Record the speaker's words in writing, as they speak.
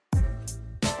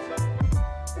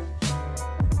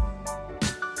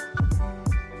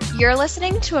You're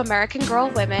listening to American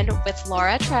Girl Women with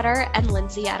Laura Treader and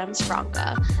Lindsay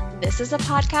Adams-Franca. This is a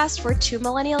podcast where two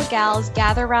millennial gals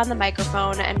gather around the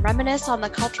microphone and reminisce on the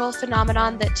cultural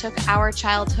phenomenon that took our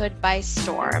childhood by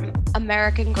storm,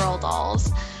 American Girl dolls.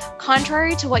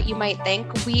 Contrary to what you might think,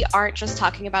 we aren't just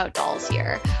talking about dolls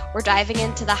here. We're diving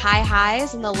into the high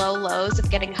highs and the low lows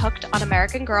of getting hooked on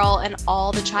American Girl and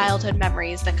all the childhood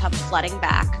memories that come flooding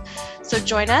back. So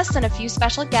join us and a few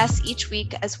special guests each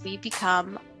week as we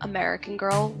become American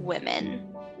Girl women.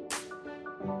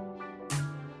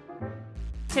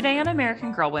 Today on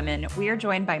American Girl Women, we are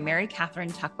joined by Mary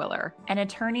Catherine Tuckwiller, an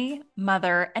attorney,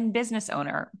 mother, and business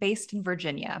owner based in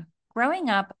Virginia. Growing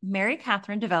up, Mary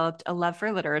Catherine developed a love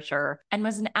for literature and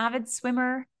was an avid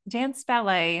swimmer, danced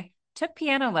ballet, took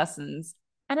piano lessons,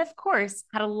 and of course,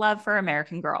 had a love for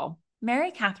American Girl.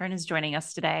 Mary Catherine is joining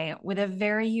us today with a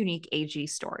very unique AG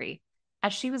story,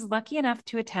 as she was lucky enough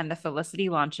to attend the Felicity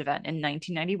launch event in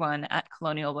 1991 at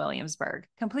Colonial Williamsburg,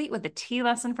 complete with a tea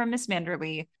lesson from Miss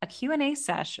Manderly, a Q&A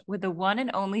sesh with the one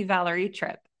and only Valerie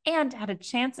Tripp, and had a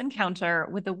chance encounter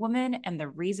with the woman and the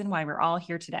reason why we're all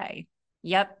here today.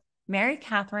 Yep, Mary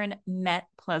Catherine met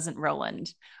Pleasant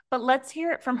Rowland. But let's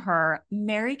hear it from her.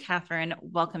 Mary Catherine,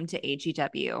 welcome to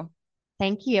AGW.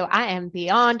 Thank you. I am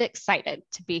beyond excited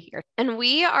to be here. And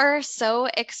we are so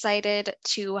excited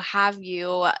to have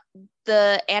you.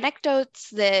 The anecdotes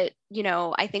that,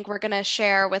 I think we're going to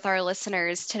share with our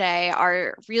listeners today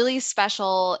are really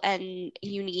special and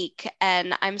unique.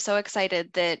 And I'm so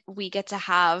excited that we get to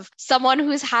have someone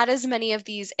who's had as many of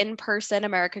these in-person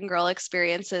American Girl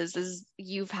experiences as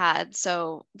you've had.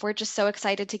 So we're just so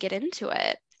excited to get into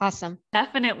it. Awesome.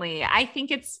 Definitely. I think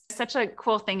it's such a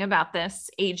cool thing about this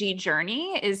AG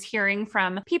journey is hearing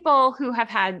from people who have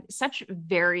had such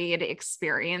varied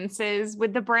experiences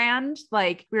with the brand.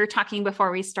 Like we were talking before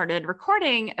we started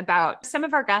recording about some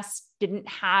of our guests didn't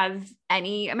have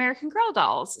any American Girl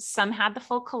dolls. Some had the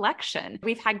full collection.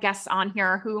 We've had guests on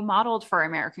here who modeled for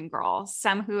American Girl,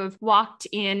 some who have walked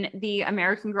in the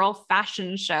American Girl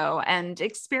fashion show, and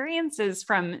experiences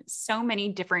from so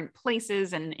many different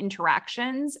places and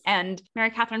interactions. And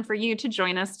Mary Catherine, for you to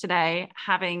join us today,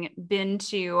 having been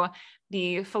to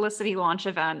the Felicity launch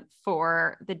event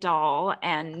for the doll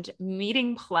and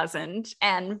meeting Pleasant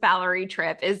and Valerie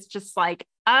Tripp is just like,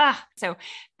 so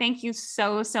thank you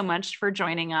so much for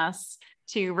joining us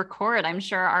to record. I'm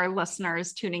sure our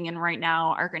listeners tuning in right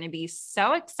now are going to be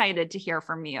so excited to hear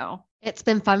from you. It's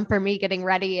been fun for me getting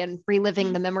ready and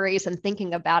reliving the memories and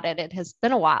thinking about it. It has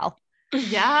been a while.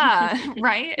 Yeah,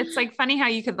 right. It's like funny how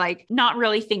you could like not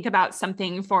really think about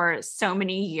something for so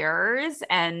many years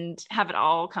and have it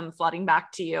all come flooding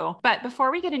back to you. But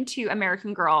before we get into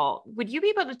American Girl, would you be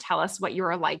able to tell us what you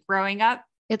were like growing up?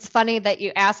 It's funny that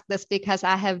you ask this because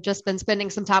I have just been spending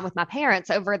some time with my parents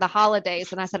over the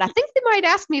holidays. And I said, I think they might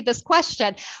ask me this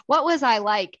question. What was I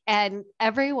like? And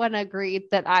everyone agreed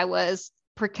that I was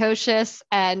precocious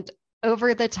and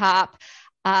over the top.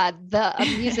 The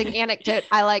amusing anecdote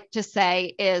I like to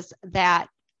say is that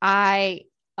I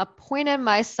appointed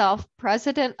myself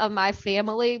president of my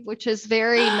family, which is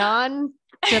very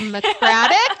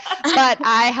non-democratic, but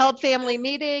I held family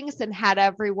meetings and had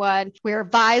everyone wear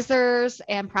visors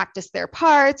and practice their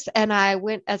parts. And I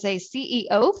went as a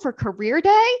CEO for career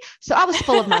day. So I was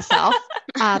full of myself.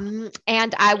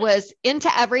 And I was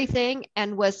into everything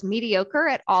and was mediocre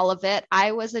at all of it.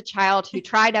 I was a child who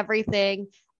tried everything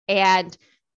and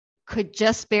could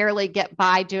just barely get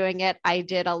by doing it. I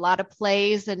did a lot of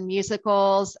plays and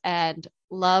musicals and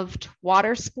loved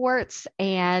water sports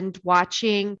and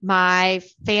watching my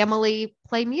family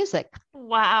play music.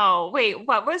 Wow. Wait,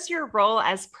 what was your role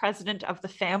as president of the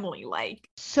family like?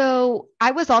 So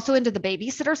I was also into the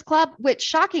Babysitters Club, which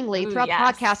shockingly throughout the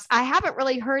podcast, I haven't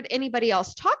really heard anybody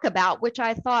else talk about, which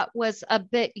I thought was a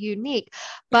bit unique,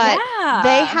 but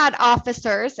they had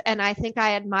officers. And I think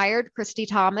I admired Christy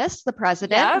Thomas, the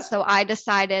president. Yep. So I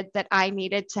decided that I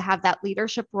needed to have that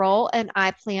leadership role. And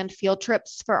I planned field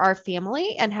trips for our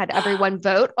family and had everyone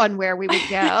vote on where we would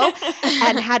go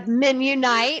and had menu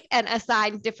night and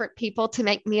assigned different people to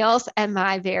make meals. And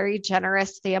my very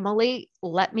generous family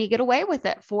let me get away with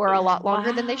it for a lot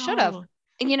longer than they should have.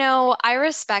 I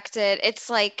respect it. It's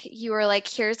like you were like,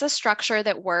 here's a structure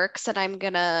that works and I'm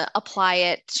going to apply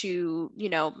it to,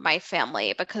 my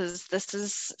family because this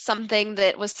is something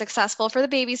that was successful for the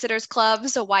Babysitters Club.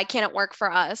 So why can't it work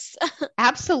for us?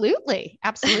 Absolutely.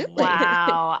 Absolutely.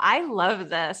 Wow. I love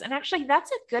this. And actually,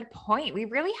 that's a good point. We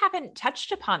really haven't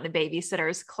touched upon the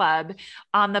Babysitters Club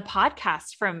on the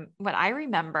podcast from what I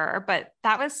remember, but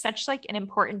that was such like an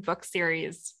important book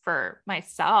series for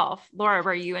myself. Laura,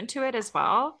 were you into it as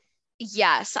well?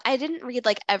 Yes, I didn't read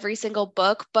like every single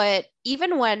book, but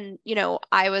even when,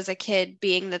 I was a kid,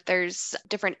 being that there's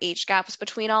different age gaps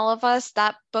between all of us,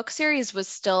 that book series was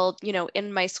still,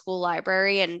 in my school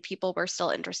library and people were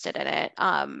still interested in it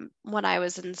when I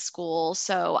was in school.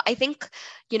 So I think,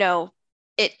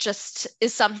 it just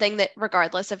is something that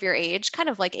regardless of your age, kind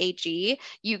of like AG,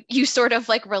 you sort of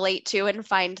like relate to and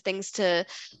find things to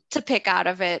pick out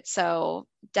of it. So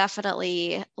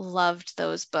definitely loved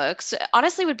those books.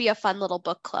 Honestly, would be a fun little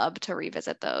book club to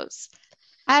revisit those.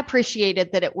 I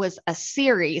appreciated that it was a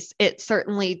series. It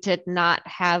certainly did not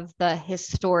have the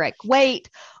historic weight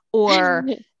or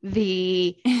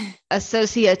the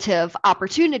associative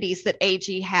opportunities that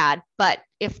AG had. But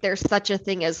if there's such a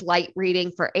thing as light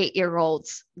reading for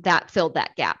 8-year-olds, that filled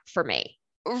that gap for me.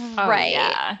 Right. Oh,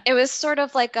 yeah. It was sort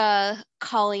of like a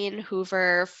Colleen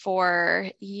Hoover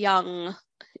for young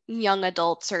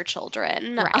adults or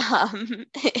children, right.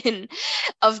 in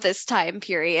of this time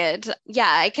period. Yeah,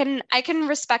 I can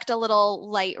respect a little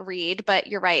light read, but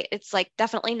you're right. It's like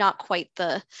definitely not quite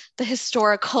the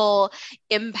historical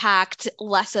impact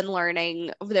lesson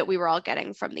learning that we were all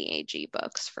getting from the AG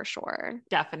books for sure.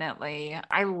 Definitely.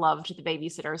 I loved the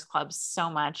Babysitters Club so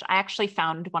much. I actually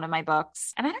found one of my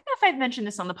books, and I don't know if I've mentioned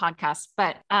this on the podcast,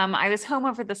 but I was home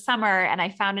over the summer and I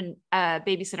found a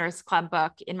Babysitters Club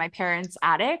book in my parents'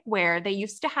 attic where they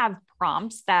used to have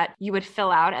prompts that you would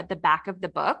fill out at the back of the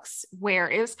books, where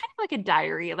it was kind of like a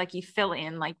diary, like you fill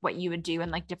in like what you would do in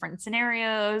like different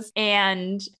scenarios.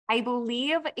 And I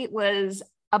believe it was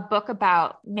a book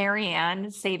about Marianne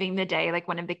saving the day, like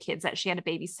one of the kids that she had to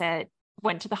babysit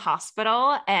went to the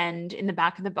hospital, and in the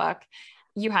back of the book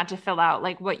you had to fill out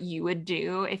like what you would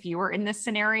do if you were in this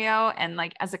scenario. And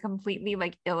like as a completely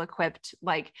like ill-equipped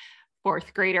like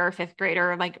 4th grader, 5th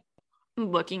grader, like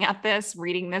looking at this,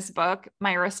 reading this book,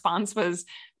 my response was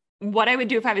what I would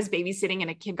do if I was babysitting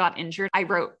and a kid got injured. I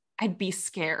wrote, I'd be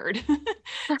scared.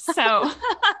 So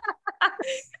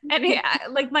and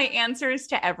like my answers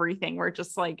to everything were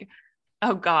just like,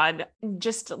 oh God,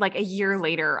 just like a year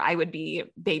later, I would be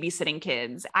babysitting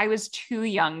kids. I was too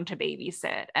young to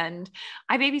babysit. And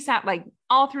I babysat like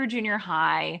all through junior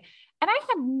high. And I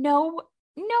had no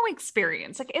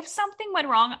experience. Like if something went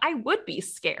wrong, I would be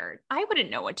scared. I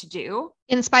wouldn't know what to do.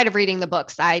 In spite of reading the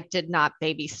books, I did not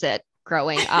babysit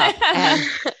growing up and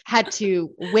had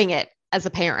to wing it as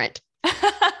a parent.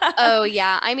 Oh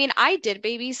yeah. I mean, I did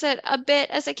babysit a bit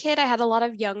as a kid. I had a lot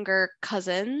of younger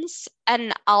cousins,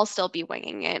 and I'll still be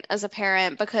winging it as a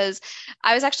parent because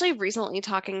I was actually recently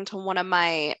talking to one of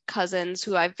my cousins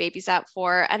who I've babysat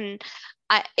for, and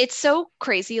it's so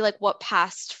crazy like what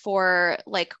passed for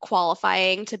like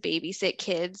qualifying to babysit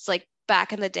kids like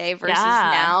back in the day versus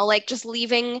now. Like just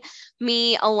leaving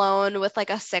me alone with like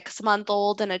a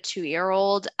 6-month-old and a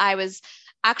 2-year-old. I was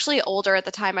actually older at the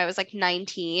time. I was like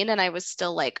 19 and I was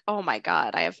still like, oh my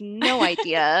God, I have no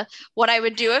idea what I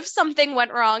would do if something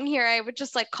went wrong here. I would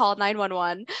just like call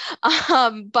 911.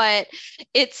 But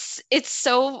it's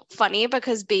so funny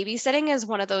because babysitting is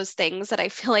one of those things that I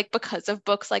feel like because of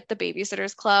books like The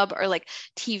Babysitter's Club or like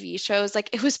TV shows, like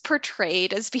it was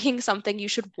portrayed as being something you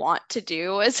should want to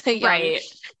do as a young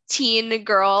teen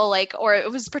girl, like, or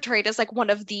it was portrayed as like one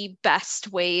of the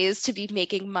best ways to be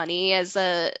making money as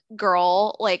a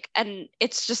girl, like, and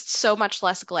it's just so much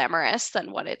less glamorous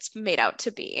than what it's made out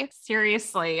to be.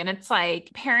 Seriously. And it's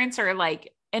like parents are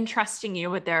like entrusting you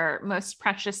with their most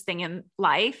precious thing in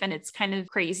life. And it's kind of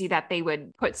crazy that they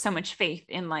would put so much faith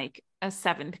in like a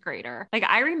 7th grader. Like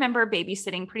I remember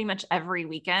babysitting pretty much every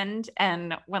weekend.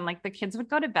 And when like the kids would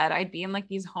go to bed, I'd be in like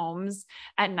these homes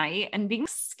at night and being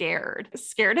scared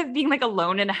of being like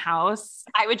alone in a house.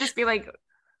 I would just be like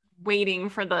waiting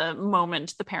for the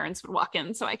moment the parents would walk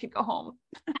in so I could go home.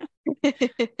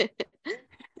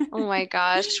 Oh my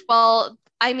gosh. Well,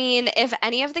 I mean, if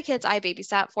any of the kids I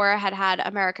babysat for had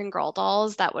American Girl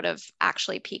dolls, that would have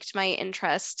actually piqued my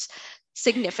interest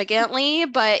significantly.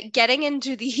 But getting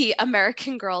into the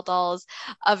American Girl dolls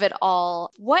of it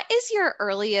all, what is your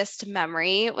earliest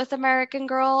memory with American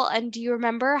Girl? And do you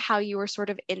remember how you were sort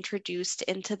of introduced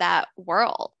into that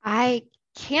world? I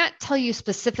can't tell you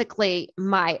specifically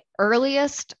my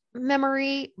earliest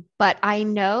memory, but I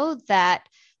know that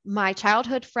my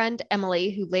childhood friend, Emily,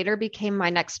 who later became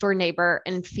my next door neighbor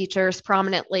and features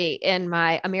prominently in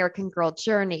my American Girl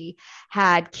journey,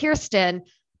 had Kirsten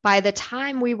by the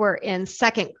time we were in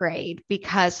 2nd grade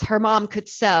because her mom could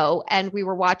sew and we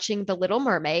were watching The Little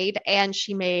Mermaid and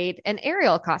she made an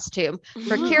Ariel costume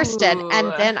for Kirsten.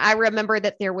 And then I remember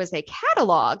that there was a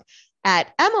catalog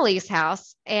at Emily's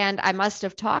house, and I must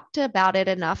have talked about it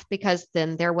enough because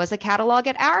then there was a catalog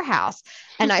at our house.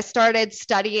 And I started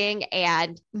studying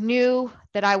and knew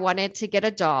that I wanted to get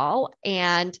a doll.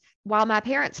 And while my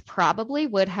parents probably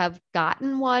would have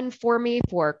gotten one for me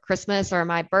for Christmas or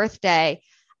my birthday,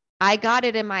 I got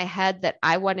it in my head that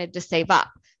I wanted to save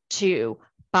up to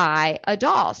buy a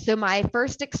doll. So my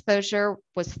first exposure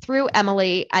was through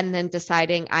Emily, and then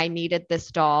deciding I needed this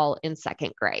doll in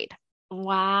second grade.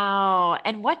 Wow.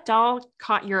 And what doll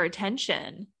caught your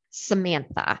attention?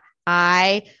 Samantha.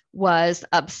 I was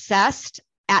obsessed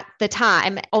at the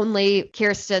time. Only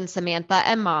Kirsten, Samantha,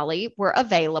 and Molly were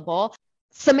available.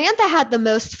 Samantha had the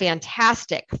most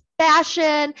fantastic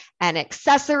fashion and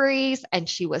accessories, and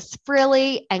she was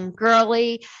frilly and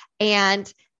girly. And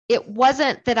it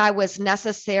wasn't that I was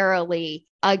necessarily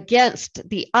against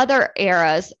the other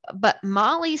eras, but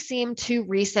Molly seemed too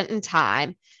recent in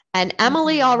time. And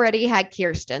Emily already had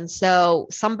Kirsten. So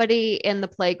somebody in the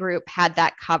play group had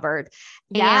that covered.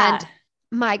 Yeah. And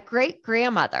my great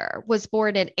grandmother was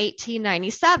born in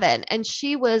 1897, and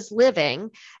she was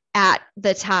living at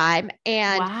the time.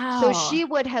 And so she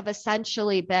would have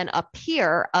essentially been a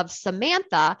peer of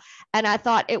Samantha. And I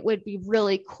thought it would be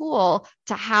really cool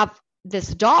to have this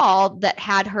doll that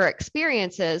had her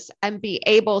experiences and be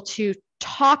able to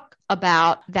talk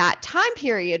about that time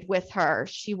period with her.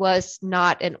 She was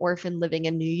not an orphan living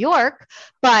in New York,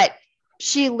 but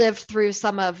she lived through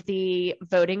some of the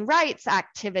voting rights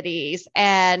activities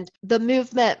and the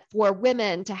movement for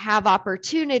women to have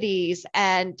opportunities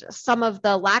and some of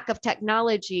the lack of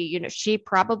technology. You know, she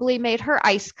probably made her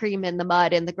ice cream in the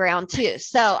mud in the ground too.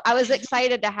 So I was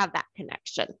excited to have that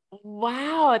connection.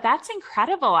 Wow, that's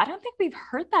incredible. I don't think we've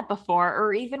heard that before,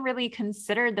 or even really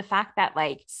considered the fact that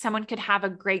like someone could have a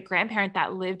great grandparent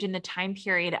that lived in the time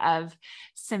period of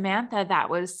Samantha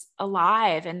that was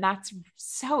alive. And that's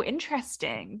so interesting.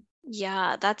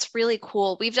 Yeah, that's really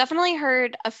cool. We've definitely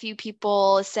heard a few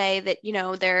people say that, you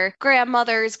know, their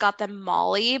grandmothers got them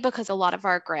Molly because a lot of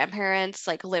our grandparents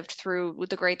like lived through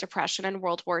the Great Depression and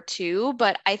World War II.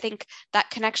 But I think that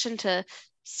connection to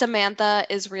Samantha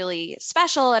is really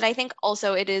special. And I think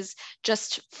also it is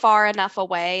just far enough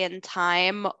away in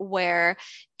time where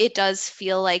it does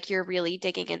feel like you're really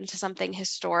digging into something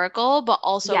historical, but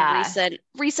also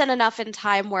recent enough in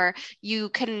time where you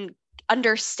can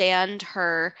understand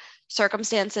her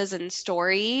circumstances and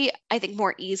story, I think,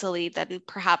 more easily than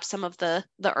perhaps some of the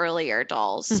earlier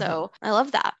dolls. So I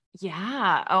love that.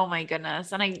 Yeah. Oh my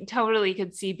goodness. And I totally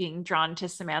could see being drawn to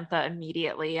Samantha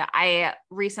immediately. I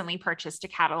recently purchased a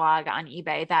catalog on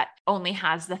eBay that only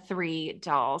has the 3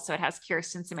 dolls. So it has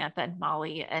Kirsten, Samantha, and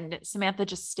Molly. And Samantha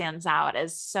just stands out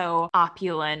as so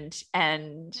opulent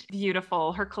and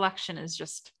beautiful. Her collection is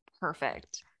just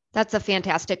perfect. That's a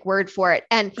fantastic word for it.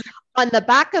 And on the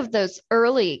back of those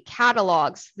early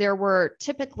catalogs, there were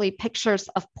typically pictures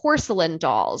of porcelain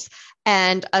dolls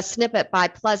and a snippet by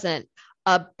Pleasant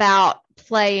about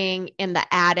playing in the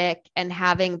attic and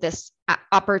having this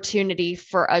opportunity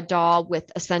for a doll with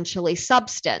essentially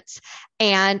substance.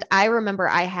 And I remember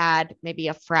I had maybe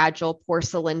a fragile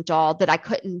porcelain doll that I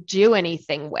couldn't do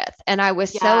anything with. And I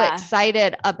was so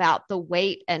excited about the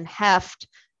weight and heft.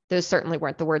 Those certainly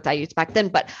weren't the words I used back then,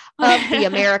 but of the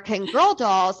American Girl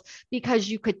dolls, because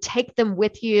you could take them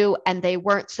with you and they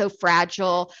weren't so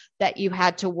fragile that you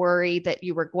had to worry that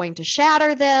you were going to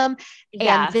shatter them.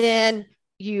 And then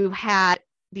you had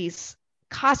these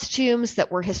costumes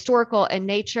that were historical in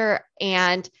nature.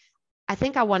 And I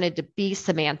think I wanted to be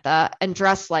Samantha and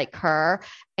dress like her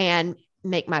and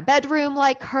make my bedroom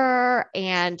like her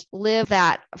and live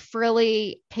that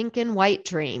frilly pink and white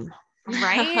dream.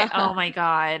 Right? Oh my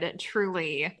God,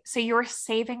 truly. So you were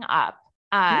saving up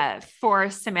for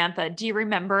Samantha. Do you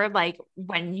remember like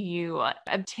when you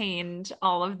obtained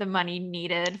all of the money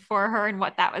needed for her and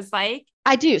what that was like?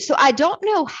 I do. So I don't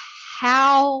know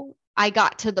how I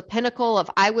got to the pinnacle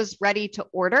of I was ready to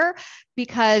order,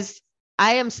 because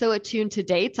I am so attuned to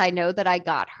dates. I know that I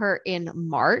got her in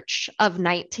March of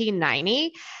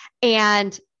 1990,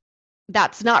 and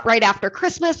that's not right after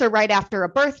Christmas or right after a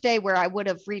birthday where I would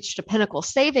have reached a pinnacle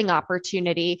saving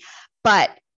opportunity.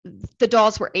 But the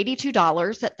dolls were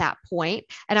 $82 at that point.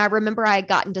 And I remember I had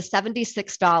gotten to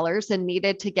 $76 and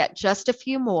needed to get just a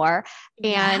few more.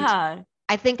 And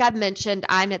I think I've mentioned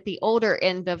I'm at the older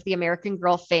end of the American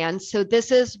Girl fans. So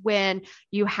this is when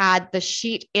you had the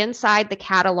sheet inside the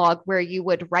catalog where you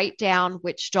would write down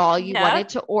which doll you wanted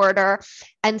to order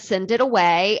and send it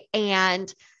away.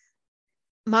 And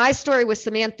my story with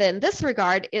Samantha in this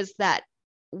regard is that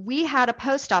we had a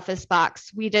post office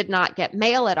box. We did not get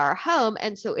mail at our home.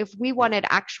 And so if we wanted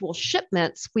actual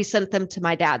shipments, we sent them to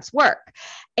my dad's work.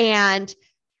 And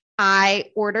I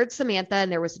ordered Samantha,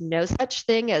 and there was no such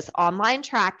thing as online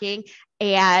tracking.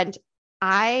 And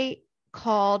I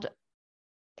called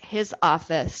his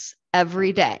office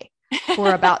every day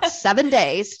for about 7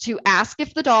 days to ask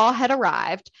if the doll had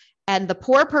arrived. And the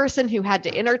poor person who had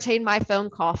to entertain my phone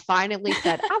call finally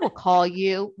said, I will call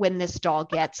you when this doll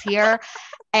gets here.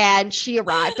 And she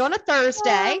arrived on a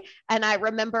Thursday. And I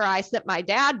remember I sent my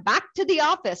dad back to the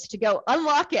office to go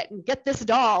unlock it and get this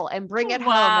doll and bring it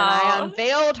home. And I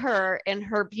unveiled her in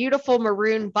her beautiful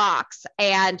maroon box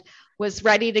and was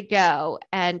ready to go.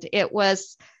 And it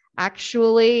was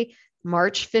actually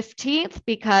March 15th,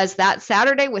 because that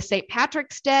Saturday was St.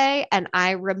 Patrick's Day. And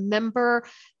I remember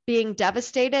being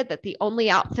devastated that the only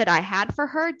outfit I had for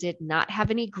her did not have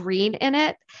any green in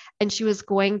it. And she was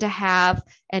going to have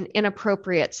an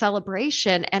inappropriate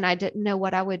celebration. And I didn't know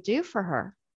what I would do for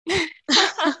her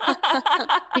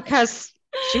because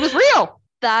she was real.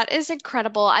 That is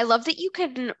incredible. I love that you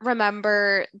can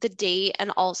remember the date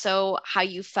and also how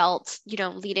you felt,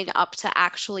 leading up to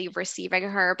actually receiving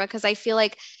her, because I feel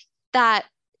like that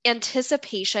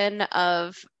anticipation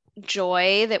of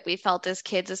joy that we felt as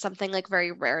kids is something like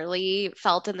very rarely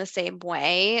felt in the same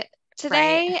way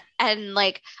today. Right. And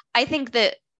like, I think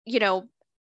that,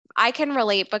 I can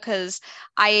relate because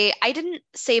I didn't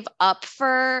save up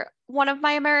for one of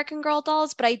my American Girl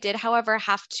dolls, but I did, however,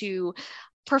 have to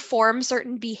perform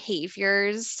certain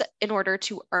behaviors in order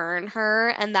to earn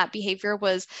her. And that behavior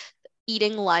was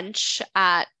eating lunch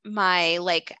at my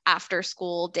after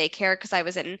school daycare, because I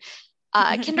was in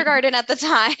kindergarten at the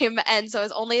time. And so I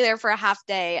was only there for a half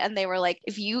day. And they were like,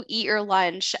 if you eat your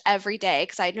lunch every day,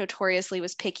 because I notoriously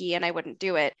was picky and I wouldn't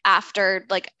do it, after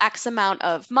X amount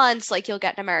of months, you'll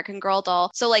get an American Girl doll.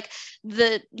 So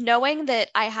the knowing that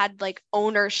I had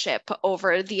ownership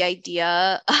over the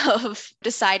idea of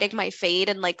deciding my fate,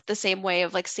 and the same way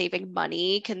of saving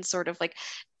money can sort of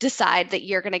decide that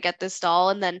you're going to get this doll,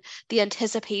 and then the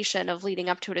anticipation of leading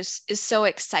up to it is so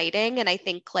exciting. And I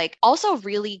think also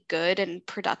really good and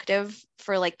productive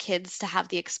for kids to have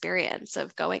the experience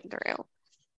of going through.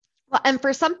 Well, and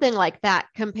for something like that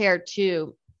compared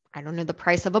to, I don't know, the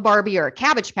price of a Barbie or a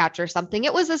Cabbage Patch or something,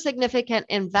 it was a significant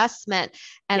investment.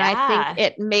 And I think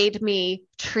it made me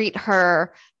treat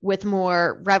her with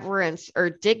more reverence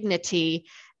or dignity.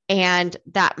 And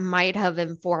that might have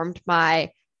informed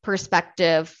my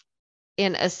perspective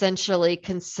in essentially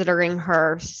considering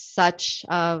her such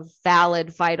a valid,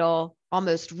 vital,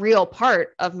 almost real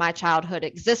part of my childhood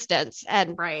existence,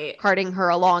 and carting her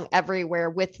along everywhere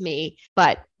with me,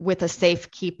 but with a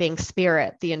safekeeping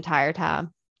spirit the entire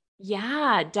time.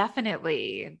 Yeah,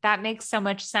 definitely. That makes so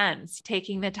much sense.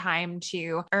 Taking the time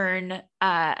to earn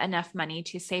enough money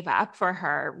to save up for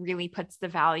her really puts the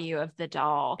value of the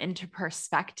doll into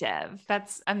perspective.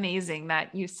 That's amazing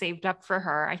that you saved up for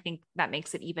her. I think that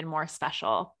makes it even more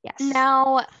special. Yes.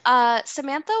 Now,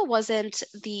 Samantha wasn't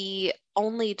the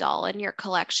only doll in your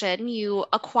collection. You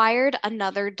acquired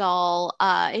another doll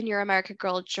in your American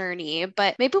Girl journey,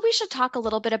 but maybe we should talk a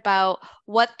little bit about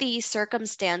what the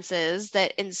circumstances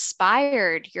that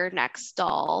inspired your next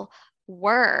doll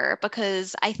were,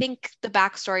 because I think the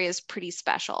backstory is pretty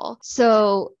special.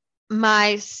 So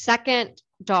my second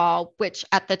doll, which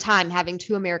at the time having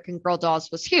two American Girl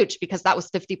dolls was huge because that was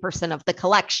 50% of the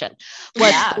collection,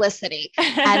 was Felicity.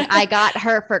 And I got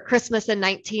her for Christmas in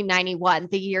 1991,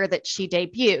 the year that she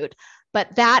debuted.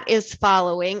 But that is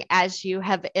following, as you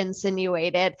have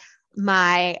insinuated,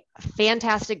 my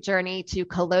fantastic journey to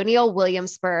Colonial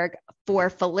Williamsburg for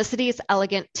Felicity's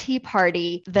Elegant Tea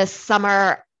Party this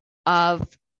summer of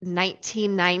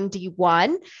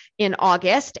 1991 in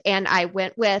August. And I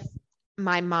went with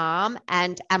my mom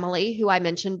and Emily, who I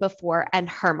mentioned before, and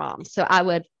her mom. So I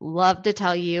would love to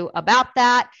tell you about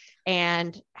that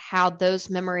and how those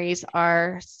memories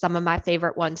are some of my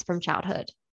favorite ones from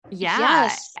childhood. Yeah.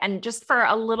 Yes. And just for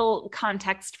a little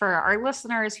context for our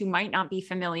listeners who might not be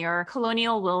familiar,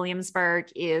 Colonial Williamsburg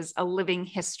is a living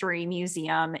history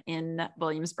museum in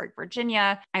Williamsburg,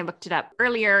 Virginia. I looked it up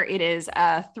earlier. It is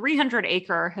a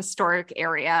 300-acre historic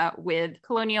area with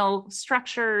colonial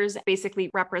structures, basically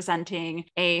representing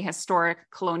a historic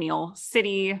colonial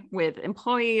city with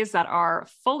employees that are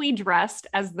fully dressed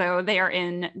as though they are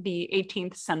in the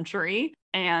 18th century.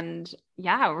 And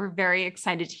yeah, we're very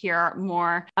excited to hear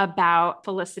more about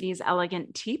Felicity's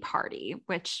Elegant Tea Party,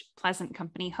 which Pleasant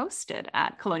Company hosted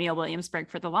at Colonial Williamsburg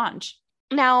for the launch.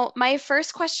 Now, my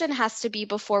first question has to be,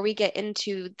 before we get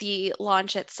into the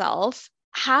launch itself,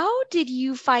 How did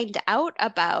you find out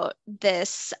about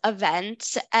this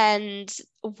event? And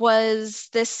was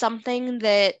this something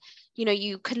that,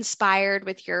 you conspired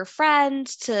with your friend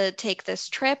to take this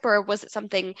trip, or was it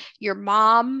something your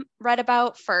mom read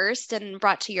about first and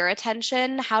brought to your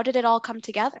attention? How did it all come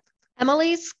together?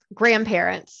 Emily's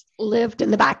grandparents lived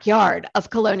in the backyard of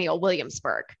Colonial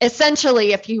Williamsburg.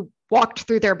 Essentially, if you walked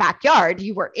through their backyard,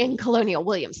 you were in Colonial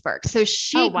Williamsburg. So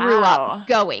she grew up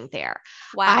going there.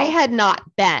 Wow. I had not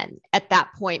been at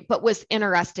that point, but was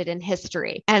interested in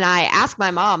history. And I asked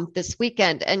my mom this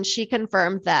weekend, and she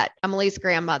confirmed that Emily's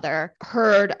grandmother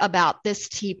heard about this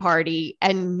tea party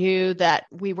and knew that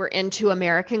we were into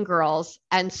American Girls.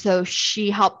 And so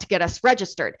she helped get us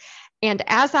registered. And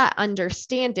as I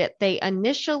understand it, they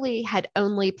initially had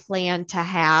only planned to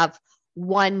have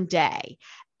one day,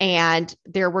 and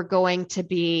there were going to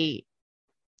be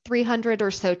 300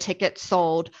 or so tickets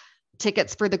sold,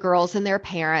 tickets for the girls and their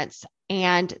parents.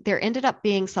 And there ended up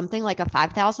being something like a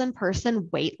 5,000 person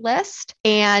wait list.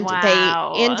 And they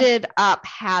ended up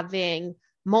having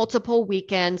multiple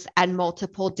weekends and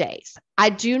multiple days. I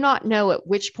do not know at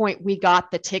which point we got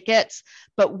the tickets,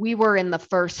 but we were in the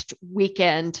first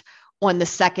weekend on the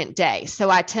second day.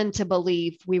 So I tend to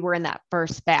believe we were in that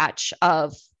first batch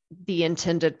of the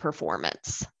intended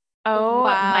performance. Oh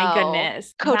my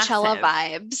goodness. Coachella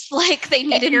vibes. Like they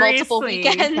needed multiple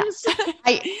weekends.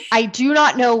 Yeah. I do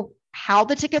not know how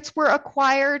the tickets were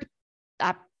acquired.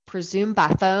 I presume by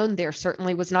phone. There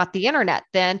certainly was not the internet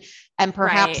then. And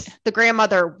perhaps the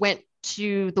grandmother went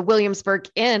to the Williamsburg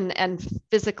Inn and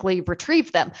physically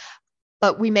retrieved them.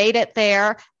 But we made it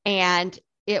there, and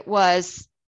it was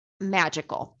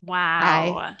magical.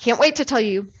 Wow. I can't wait to tell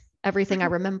you everything I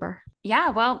remember. Yeah,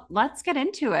 well, let's get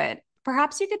into it.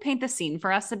 Perhaps you could paint the scene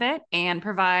for us a bit and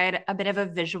provide a bit of a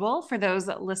visual for those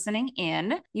listening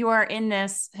in. You are in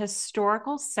this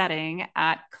historical setting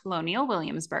at Colonial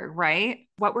Williamsburg, right?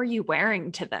 What were you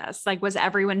wearing to this? Like, was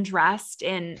everyone dressed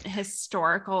in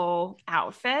historical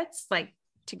outfits, like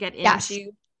to get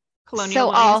into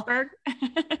Colonial Williamsburg?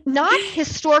 Not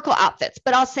historical outfits,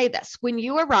 but I'll say this. When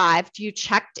you arrived, you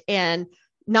checked in,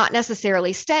 not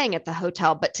necessarily staying at the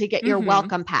hotel, but to get your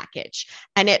welcome package.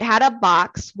 And it had a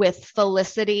box with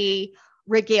Felicity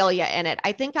regalia in it.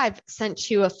 I think I've sent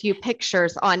you a few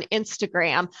pictures on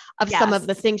Instagram of some of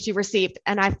the things you received.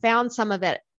 And I found some of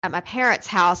it at my parents'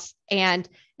 house. And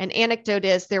an anecdote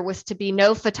is there was to be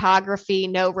no photography,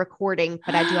 no recording,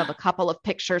 but I do have a couple of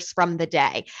pictures from the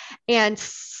day. And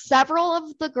several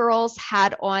of the girls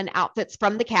had on outfits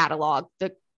from the catalog,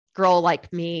 the Girl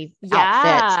Like Me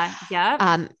outfits.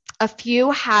 Yeah. A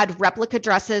few had replica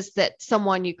dresses that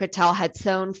someone you could tell had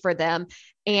sewn for them.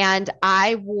 And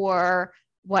I wore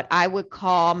what I would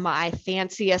call my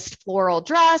fanciest floral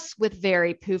dress with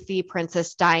very poofy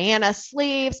Princess Diana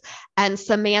sleeves. And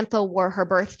Samantha wore her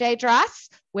birthday dress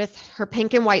with her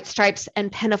pink and white stripes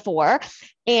and pinafore.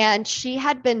 And she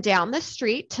had been down the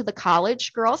street to the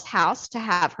college girl's house to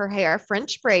have her hair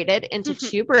French braided into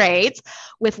two braids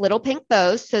with little pink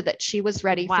bows so that she was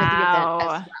ready for the event as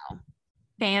well.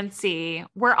 Fancy.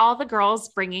 Were all the girls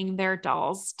bringing their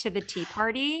dolls to the tea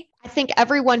party? I think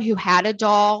everyone who had a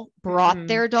doll brought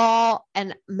their doll,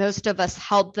 and most of us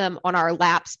held them on our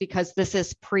laps because this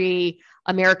is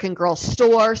pre-American Girl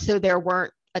store. So there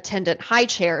weren't attendant high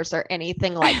chairs or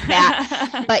anything like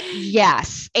that. But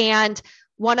yes. And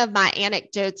one of my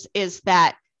anecdotes is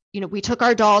that, we took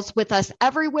our dolls with us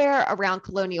everywhere around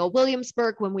Colonial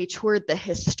Williamsburg when we toured the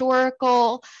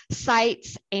historical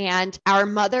sites, and our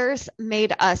mothers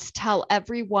made us tell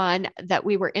everyone that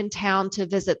we were in town to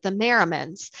visit the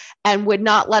Merrimans and would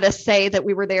not let us say that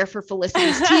we were there for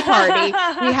Felicity's tea party.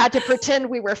 We had to pretend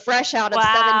we were fresh out of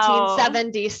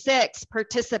 1776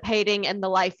 participating in the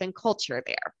life and culture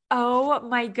there. Oh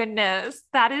my goodness.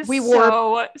 That is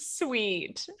so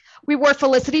sweet. We wore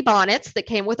Felicity bonnets that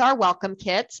came with our welcome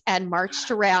kits and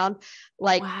marched around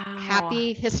like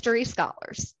happy history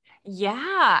scholars. Yeah.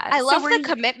 I love the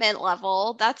commitment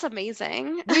level. That's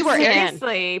amazing. We were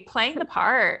seriously playing the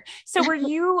part. So were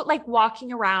you like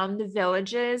walking around the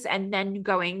villages and then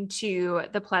going to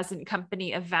the Pleasant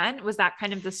Company event? Was that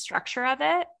kind of the structure of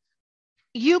it?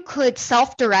 You could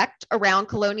self-direct around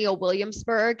Colonial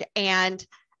Williamsburg, and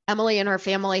Emily and her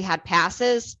family had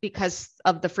passes because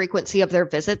of the frequency of their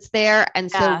visits there. And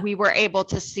so we were able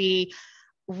to see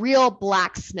real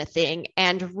blacksmithing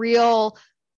and real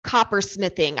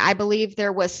coppersmithing. I believe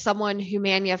there was someone who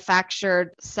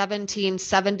manufactured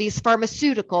 1770s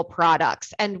pharmaceutical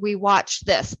products, and we watched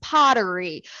this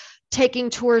pottery, taking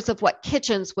tours of what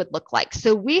kitchens would look like.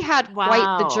 So we had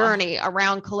quite the journey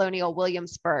around Colonial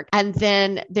Williamsburg. And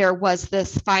then there was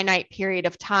this finite period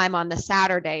of time on the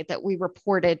Saturday that we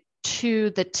reported to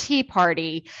the tea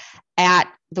party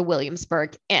at the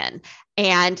Williamsburg Inn.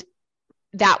 And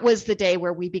that was the day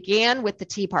where we began with the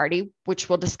tea party, which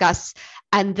we'll discuss.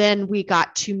 And then we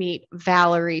got to meet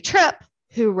Valerie Tripp,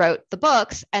 who wrote the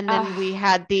books. And then we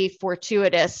had the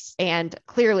fortuitous and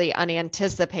clearly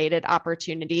unanticipated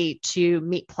opportunity to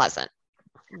meet Pleasant.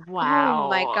 Wow. Oh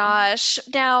my gosh.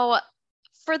 Now,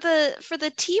 for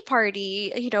the tea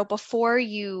party, you know, before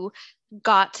you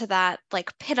got to that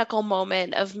like pinnacle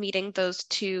moment of meeting those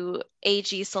two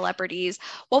AG celebrities,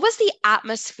 what was the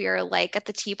atmosphere like at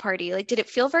the tea party? Like, did it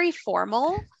feel very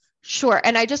formal? Sure.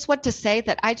 And I just want to say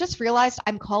that I just realized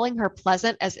I'm calling her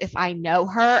Pleasant as if I know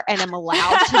her and am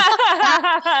allowed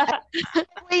to.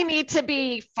 We need to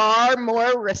be far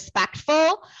more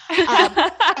respectful of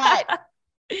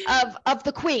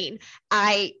the Queen.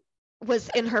 I was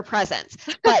in her presence,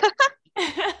 but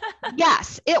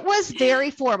yes, it was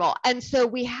very formal. And so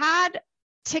we had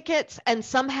tickets and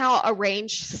somehow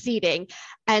arranged seating,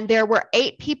 and there were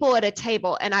 8 people at a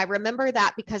table. And I remember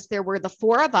that because there were the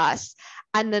 4 of us,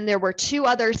 and then there were 2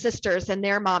 other sisters and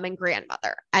their mom and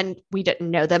grandmother, and we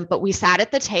didn't know them, but we sat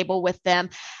at the table with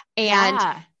them, and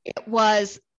it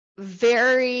was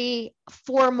very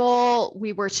formal.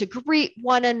 We were to greet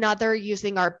one another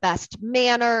using our best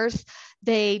manners.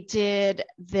 They did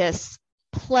this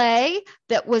play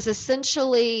that was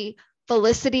essentially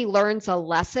Felicity learns a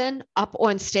lesson up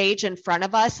on stage in front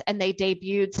of us, and they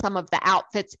debuted some of the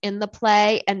outfits in the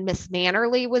play, and Miss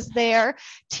Mannerly was there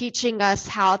teaching us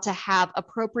how to have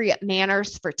appropriate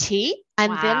manners for tea.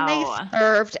 And then they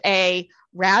served a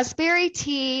raspberry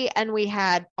tea, and we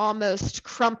had almost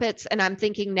crumpets. And I'm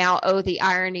thinking now, oh, the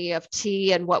irony of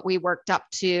tea and what we worked up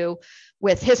to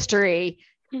with history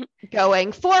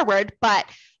going forward. But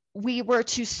we were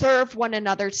to serve one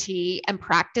another tea and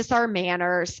practice our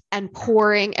manners and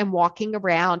pouring and walking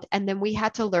around. And then we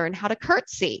had to learn how to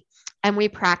curtsy. And we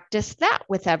practiced that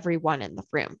with everyone in the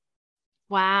room.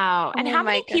 Wow. And how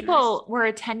many people were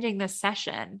attending this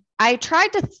session? I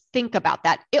tried to think about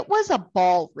that. It was a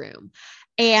ballroom,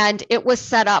 and it was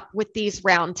set up with these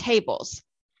round tables,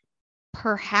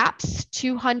 perhaps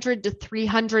 200 to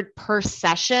 300 per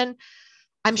session.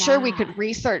 I'm sure we could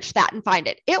research that and find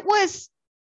it. It was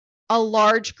a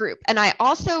large group. And I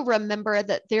also remember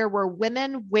that there were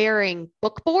women wearing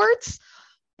book boards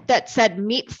that said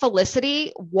 "Meet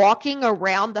Felicity," walking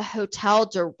around the hotel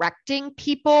directing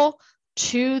people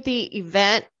to the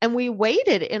event. And we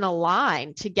waited in a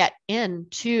line to get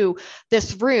into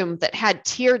this room that had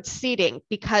tiered seating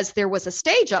because there was a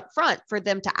stage up front for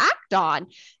them to act on.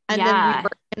 And then we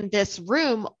were in this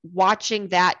room watching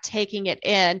that, taking it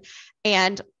in.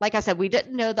 And like I said, we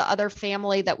didn't know the other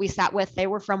family that we sat with. They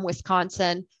were from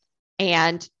Wisconsin,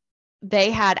 and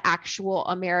they had actual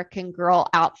American Girl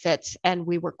outfits, and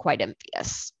we were quite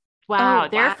envious. Wow.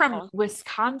 They're from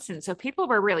Wisconsin. So people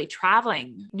were really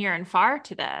traveling near and far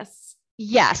to this.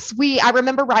 Yes. I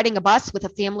remember riding a bus with a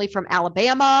family from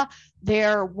Alabama.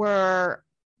 There were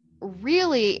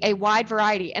really a wide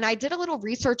variety. And I did a little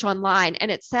research online,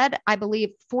 and it said, I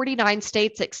believe 49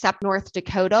 states except North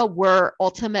Dakota were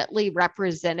ultimately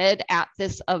represented at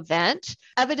this event.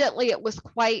 Evidently, it was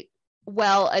quite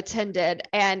well attended.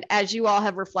 And as you all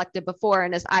have reflected before,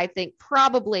 and as I think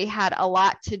probably had a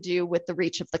lot to do with the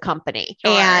reach of the company.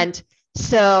 Sure. And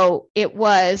so it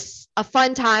was a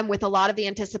fun time with a lot of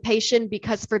anticipation,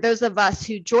 because for those of us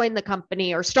who joined the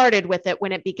company or started with it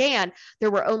when it began,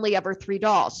 there were only ever 3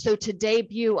 dolls. So to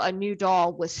debut a new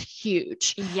doll was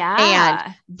huge. Yeah.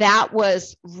 And that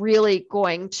was really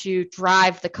going to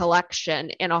drive the collection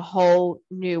in a whole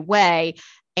new way.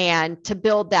 And to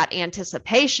build that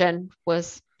anticipation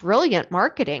was brilliant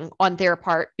marketing on their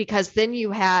part, because then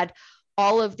you had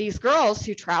all of these girls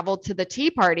who traveled to the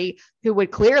tea party who would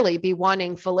clearly be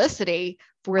wanting Felicity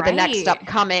for the next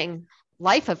upcoming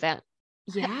life event.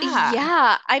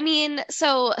 Yeah. I mean,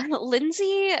 so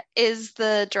Lindsay is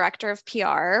the director of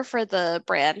PR for the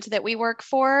brand that we work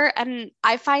for. And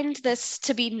I find this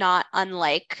to be not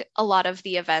unlike a lot of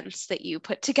the events that you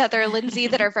put together, Lindsay,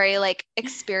 that are very like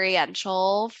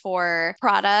experiential for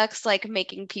products, like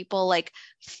making people like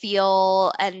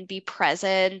feel and be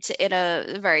present in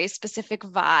a very specific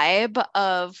vibe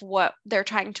of what they're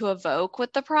trying to evoke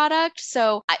with the product.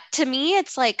 So to me,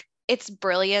 it's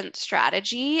brilliant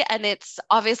strategy, and it's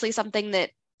obviously something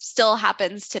that still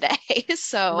happens today.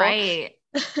 So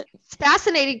it's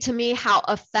fascinating to me how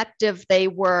effective they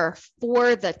were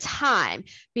for the time,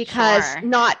 because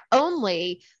not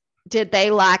only did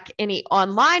they lack any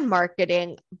online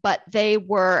marketing, but they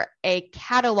were a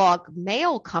catalog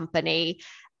mail company.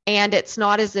 And it's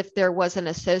not as if there was an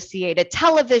associated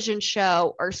television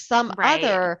show or some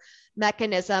other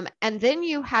mechanism. And then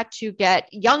you had to get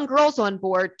young girls on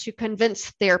board to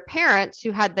convince their parents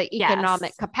who had the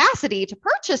economic capacity to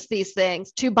purchase these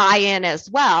things to buy in as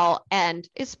well. And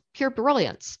it's pure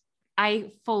brilliance.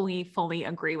 I fully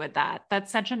agree with that.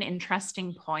 That's such an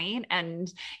interesting point.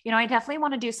 And, I definitely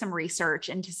want to do some research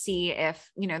and to see if,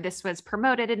 this was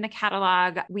promoted in the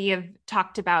catalog. We have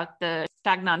talked about the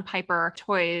Stagnon Piper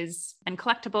Toys and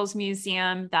Collectibles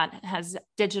Museum that has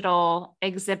digital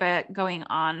exhibit going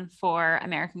on for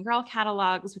American Girl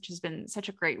catalogs, which has been such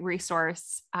a great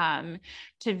resource to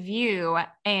view.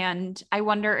 And I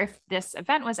wonder if this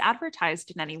event was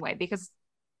advertised in any way, because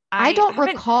I don't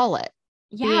recall it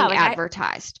being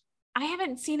advertised. I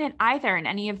haven't seen it either in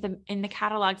any of in the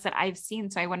catalogs that I've seen.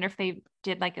 So I wonder if they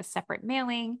did like a separate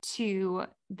mailing to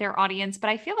their audience, but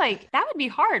I feel like that would be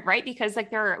hard, right? Because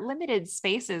like there are limited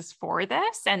spaces for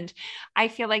this. And I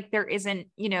feel like there isn't,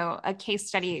 a case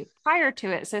study prior to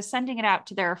it. So sending it out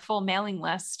to their full mailing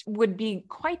list would be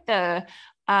quite the,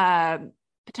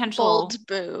 potential bold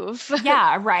move.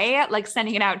 Yeah, right. Like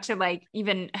sending it out to like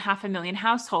even 500,000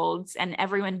 households and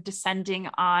everyone descending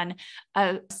on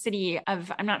a city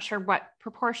of, I'm not sure what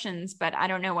proportions, but I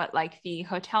don't know what like the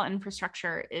hotel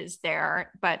infrastructure is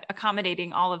there, but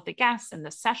accommodating all of the guests and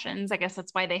the sessions. I guess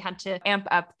that's why they had to amp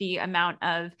up the amount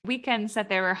of weekends that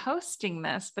they were hosting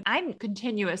this. But I'm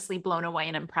continuously blown away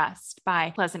and impressed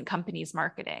by Pleasant Company's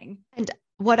marketing. And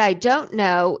what I don't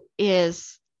know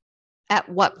is at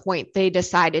what point they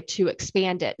decided to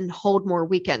expand it and hold more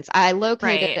weekends. I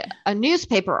located a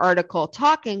newspaper article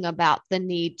talking about the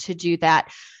need to do that,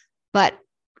 but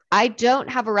I don't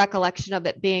have a recollection of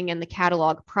it being in the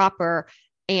catalog proper.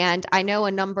 And I know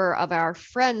a number of our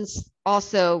friends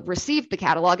also received the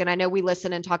catalog. And I know we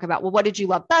listen and talk about, well, what did you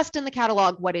love best in the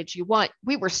catalog? What did you want?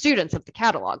 We were students of the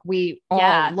catalog. We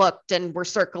all looked and were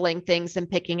circling things and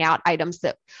picking out items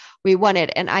that we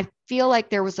wanted. And I feel like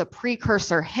there was a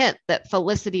precursor hint that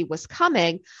Felicity was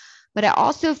coming, but I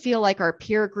also feel like our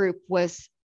peer group was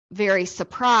very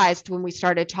surprised when we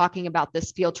started talking about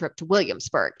this field trip to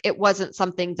Williamsburg. It wasn't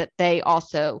something that they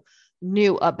also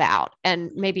knew about, and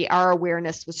maybe our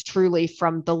awareness was truly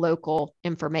from the local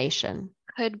information.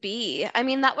 Could be. I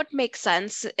mean, that would make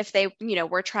sense if they,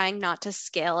 were trying not to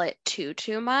scale it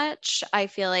too much. I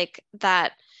feel like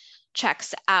that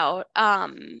checks out.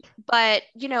 But,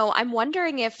 I'm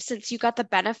wondering if, since you got the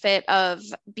benefit of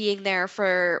being there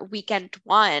for weekend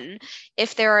one,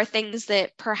 if there are things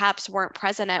that perhaps weren't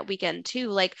present at weekend two,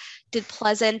 like did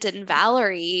Pleasant and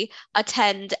Valerie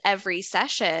attend every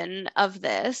session of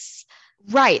this?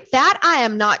 Right. That I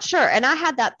am not sure. And I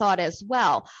had that thought as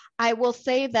well. I will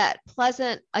say that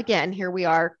Pleasant, again, here we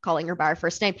are calling her by her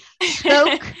first name,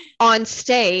 spoke on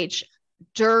stage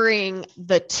during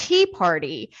the tea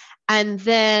party, and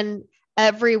then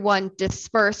everyone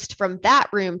dispersed from that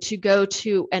room to go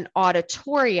to an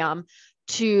auditorium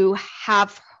to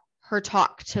have her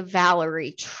talk to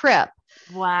Valerie Tripp.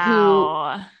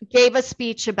 Wow. Who gave a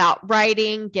speech about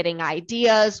writing, getting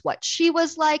ideas, what she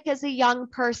was like as a young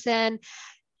person.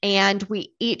 And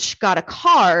we each got a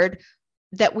card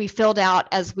that we filled out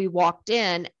as we walked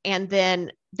in, and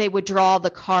then they would draw the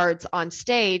cards on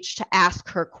stage to ask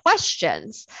her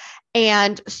questions.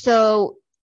 And so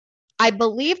I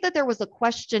believe that there was a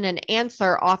question and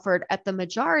answer offered at the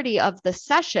majority of the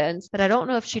sessions, but I don't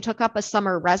know if she took up a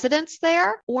summer residence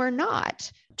there or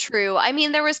not. True. I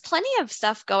mean, there was plenty of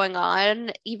stuff going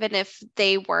on, even if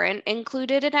they weren't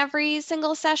included in every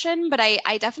single session, but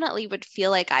I definitely would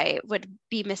feel like I would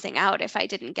be missing out if I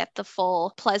didn't get the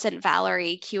full Pleasant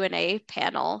Valerie Q&A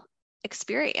panel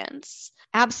experience.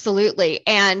 Absolutely.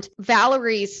 And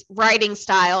Valerie's writing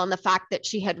style and the fact that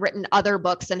she had written other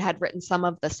books and had written some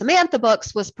of the Samantha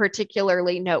books was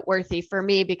particularly noteworthy for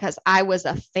me, because I was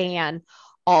a fan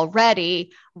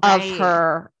already of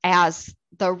her as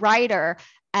the writer,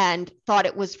 and thought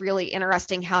it was really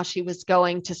interesting how she was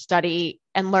going to study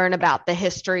and learn about the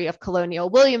history of colonial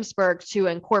Williamsburg to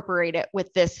incorporate it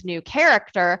with this new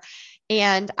character.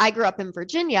 And I grew up in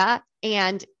Virginia,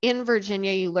 and in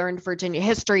Virginia, you learned Virginia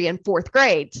history in fourth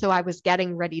grade. So I was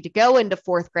getting ready to go into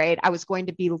fourth grade. I was going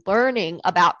to be learning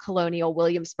about colonial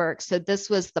Williamsburg. So this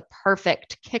was the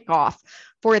perfect kickoff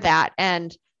for that.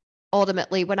 And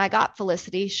ultimately, when I got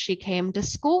Felicity, she came to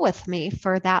school with me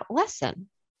for that lesson.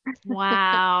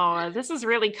 Wow, this is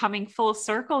really coming full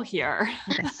circle here.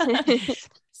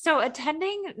 So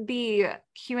attending the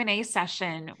Q&A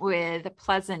session with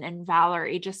Pleasant and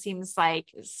Valerie just seems like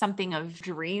something of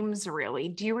dreams, really.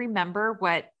 Do you remember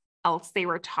what else they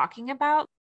were talking about?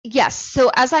 Yes.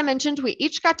 So as I mentioned, we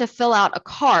each got to fill out a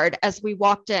card as we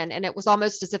walked in, and it was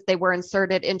almost as if they were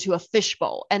inserted into a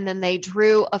fishbowl. And then they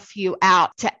drew a few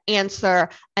out to answer.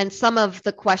 And some of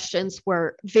the questions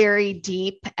were very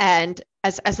deep and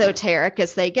as esoteric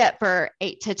as they get for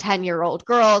 8 to 10-year-old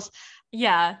girls.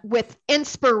 Yeah. With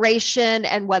inspiration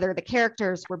and whether the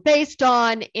characters were based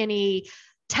on any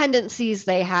tendencies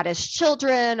they had as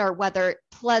children, or whether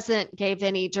Pleasant gave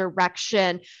any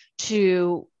direction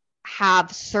to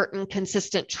have certain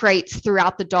consistent traits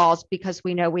throughout the dolls, because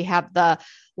we know we have the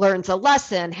learns a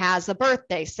lesson, has a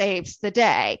birthday, saves the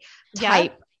day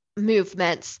type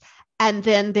movements. And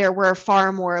then there were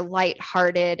far more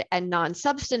lighthearted and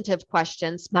non-substantive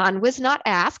questions. Mine was not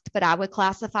asked, but I would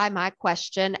classify my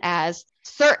question as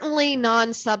certainly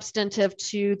non-substantive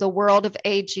to the world of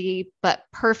AG, but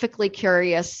perfectly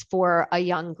curious for a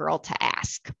young girl to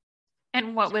ask.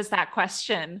 And what was that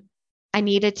question? I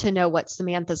needed to know what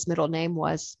Samantha's middle name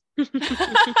was.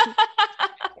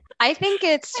 I think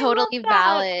it's totally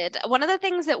valid. One of the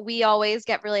things that we always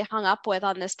get really hung up with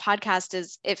on this podcast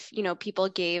is if, people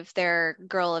gave their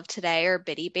girl of today or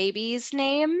bitty babies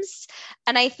names.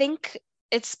 And I think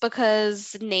it's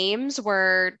because names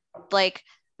were like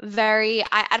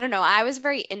I don't know. I was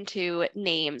very into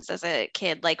names as a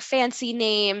kid, like fancy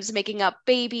names, making up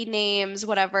baby names,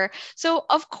 whatever. So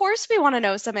of course we want to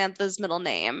know Samantha's middle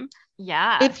name.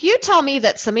 Yeah. If you tell me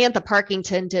that Samantha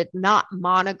Parkington did not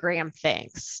monogram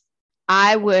things,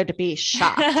 I would be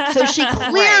shocked. So she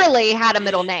clearly had a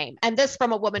middle name. And this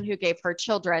from a woman who gave her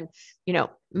children,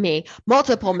 me,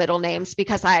 multiple middle names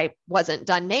because I wasn't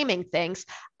done naming things.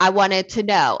 I wanted to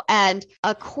know. And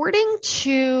according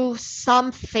to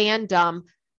some fandom,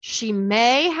 she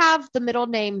may have the middle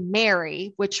name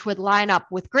Mary, which would line up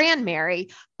with Grand Mary,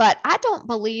 but I don't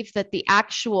believe that the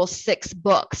actual 6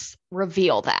 books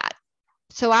reveal that.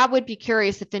 So I would be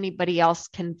curious if anybody else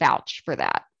can vouch for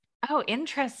that. Oh,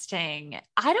 interesting.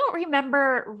 I don't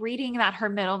remember reading that her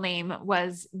middle name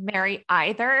was Mary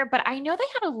either, but I know they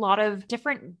had a lot of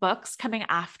different books coming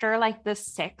after like the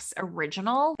 6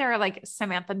 original. There are like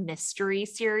Samantha mystery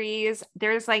series.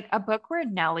 There's like a book where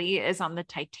Nellie is on the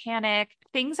Titanic,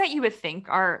 things that you would think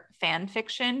are fan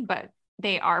fiction, but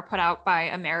they are put out by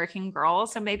American Girl.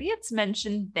 So maybe it's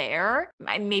mentioned there.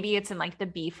 Maybe it's in like the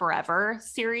Be Forever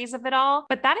series of it all.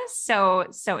 But that is so,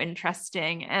 so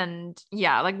interesting. And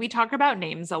yeah, like we talk about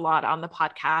names a lot on the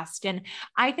podcast. And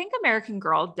I think American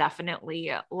Girl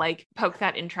definitely like poked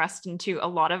that interest into a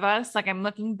lot of us. Like I'm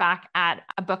looking back at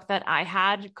a book that I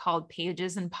had called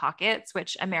Pages and Pockets,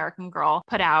 which American Girl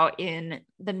put out in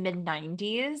the mid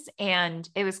 90s. And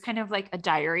it was kind of like a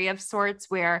diary of sorts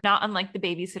where, not unlike the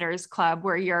Babysitter's Club,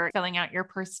 where you're filling out your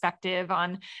perspective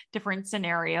on different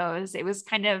scenarios, it was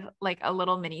kind of like a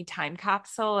little mini time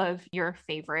capsule of your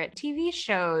favorite TV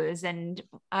shows and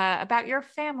about your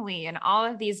family and all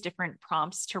of these different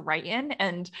prompts to write in.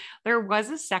 And there was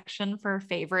a section for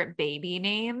favorite baby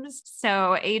names.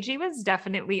 So AG was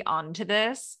definitely onto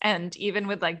this. And even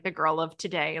with like the girl of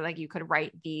today, like you could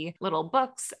write the little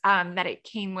books that it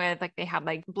came with, like they had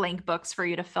like blank books for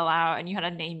you to fill out and you had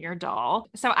to name your doll.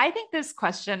 So I think this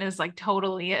question is like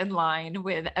totally in line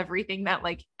with everything that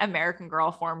like American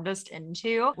Girl formed us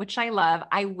into, which I love.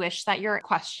 I wish that your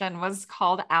question was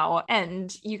called out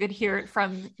and you could hear it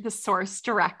from the source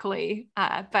directly.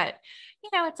 But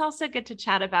it's also good to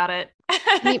chat about it.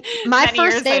 My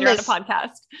first name is on a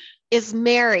podcast. Is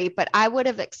Mary, but I would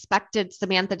have expected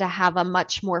Samantha to have a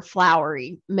much more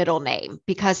flowery middle name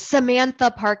because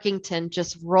Samantha Parkington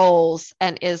just rolls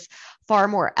and is far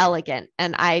more elegant.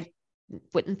 And I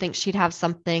wouldn't think she'd have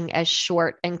something as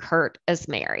short and curt as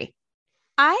Mary.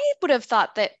 I would have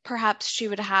thought that perhaps she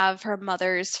would have her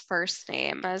mother's first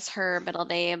name as her middle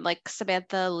name, like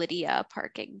Samantha Lydia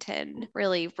Parkington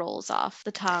really rolls off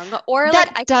the tongue. Or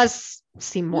that does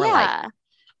seem more like.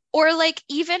 Or like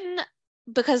even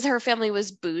because her family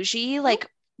was bougie, like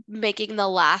making the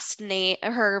last name,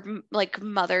 her like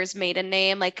mother's maiden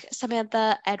name, like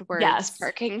Samantha Edwards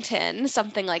Parkington,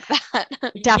 something like that.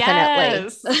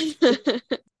 Definitely. Yes.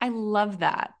 I love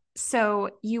that. So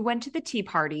you went to the tea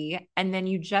party and then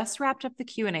you just wrapped up the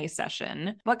Q&A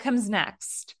session. What comes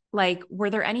next? Like, were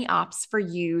there any ops for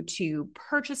you to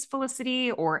purchase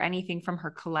Felicity or anything from her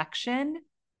collection?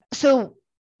 So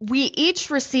we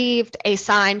each received a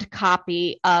signed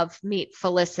copy of Meet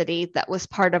Felicity that was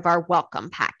part of our welcome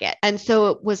packet. And so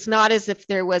it was not as if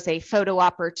there was a photo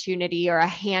opportunity or a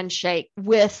handshake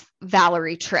with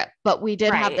Valerie Tripp, but we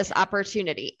did have this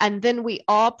opportunity. And then we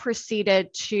all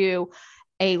proceeded to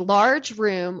a large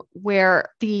room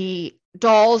where the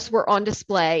dolls were on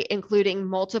display, including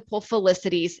multiple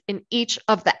Felicities in each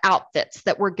of the outfits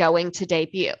that were going to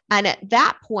debut. And at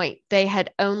that point, they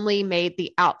had only made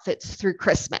the outfits through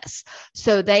Christmas.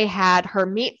 So they had her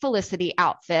Meet Felicity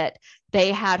outfit.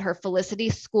 They had her Felicity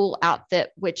school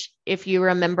outfit, which, if you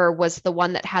remember, was the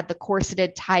one that had the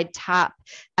corseted tied top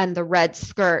and the red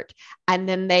skirt. And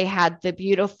then they had the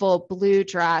beautiful blue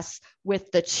dress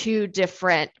with the 2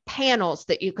 different panels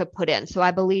that you could put in. So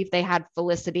I believe they had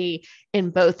Felicity in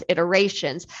both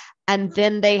iterations. And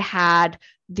then they had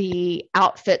the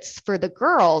outfits for the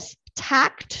girls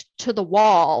tacked to the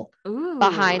wall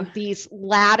behind these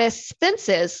lattice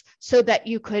fences so that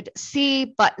you could see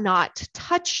but not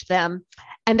touch them.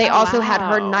 And they also had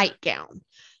her nightgown.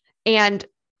 And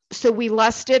so we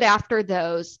lusted after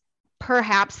those.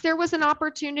 Perhaps there was an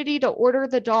opportunity to order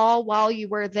the doll while you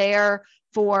were there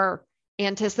for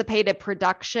anticipated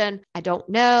production. I don't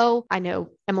know. I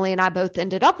know Emily and I both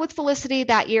ended up with Felicity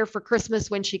that year for Christmas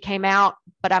when she came out,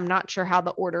 but I'm not sure how the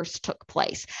orders took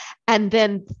place. And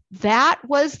then that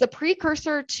was the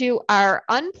precursor to our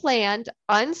unplanned,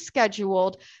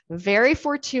 unscheduled, very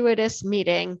fortuitous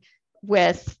meeting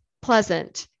with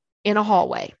Pleasant in a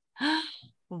hallway.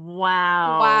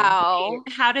 Wow.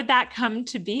 How did that come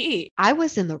to be? I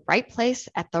was in the right place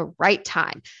at the right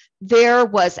time. There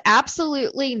was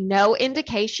absolutely no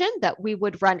indication that we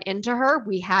would run into her.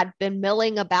 We had been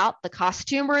milling about the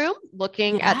costume room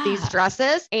looking at these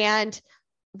dresses, and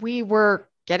we were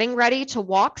getting ready to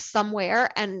walk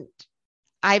somewhere. And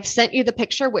I've sent you the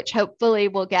picture, which hopefully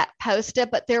will get posted,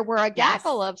 but there were a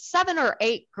gaggle of 7 or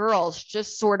 8 girls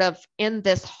just sort of in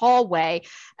this hallway.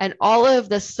 And all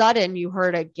of a sudden you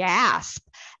heard a gasp,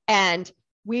 and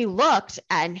we looked,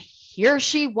 and here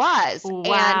she was.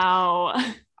 Wow.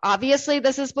 And obviously,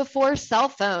 this is before cell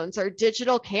phones or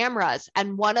digital cameras.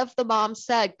 And one of the moms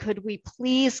said, "Could we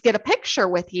please get a picture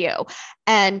with you?"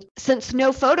 And since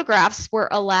no photographs were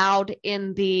allowed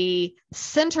in the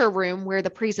center room where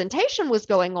the presentation was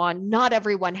going on, not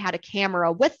everyone had a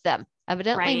camera with them.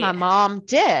 Evidently, my mom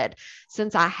did,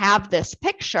 since I have this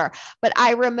picture. But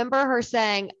I remember her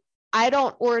saying, "I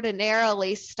don't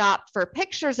ordinarily stop for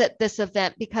pictures at this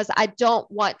event because I don't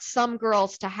want some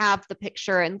girls to have the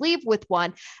picture and leave with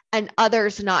one and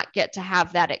others not get to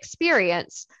have that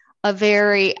experience." A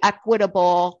very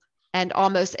equitable and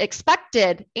almost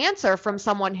expected answer from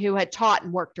someone who had taught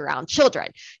and worked around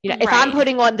children. If I'm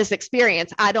putting on this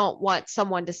experience, I don't want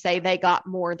someone to say they got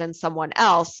more than someone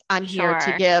else. I'm here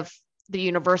to give the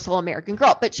universal American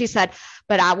girl. But she said,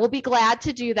 "But I will be glad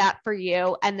to do that for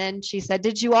you." And then she said,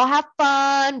 "Did you all have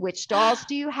fun? Which dolls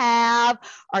do you have?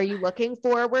 Are you looking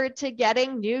forward to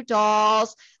getting new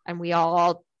dolls?" And we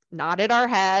all nodded our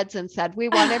heads and said we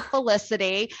wanted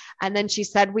Felicity. And then she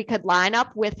said we could line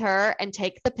up with her and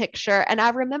take the picture. And I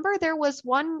remember there was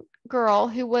one girl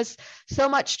who was so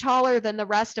much taller than the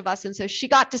rest of us. And so she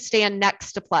got to stand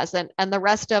next to Pleasant, and the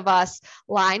rest of us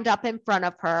lined up in front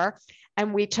of her.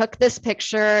 And we took this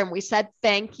picture and we said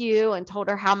thank you and told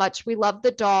her how much we love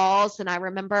the dolls. And I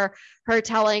remember her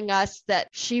telling us that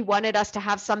she wanted us to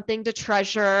have something to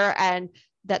treasure and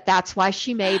that's why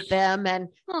she made them. And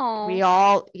we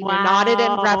all nodded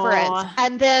in reverence.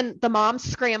 And then the moms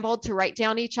scrambled to write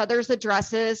down each other's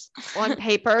addresses on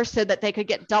paper so that they could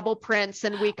get double prints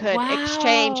and we could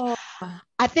exchange.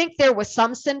 I think there was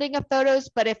some sending of photos,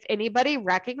 but if anybody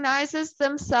recognizes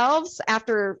themselves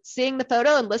after seeing the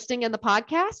photo and listening in the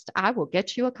podcast, I will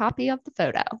get you a copy of the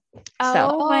photo.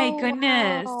 Oh my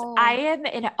goodness. Wow. I am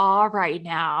in awe right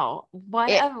now.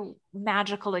 What a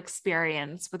magical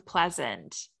experience with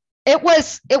Pleasant. It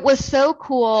was so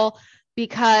cool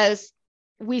because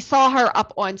we saw her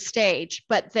up on stage,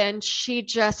 but then she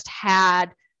just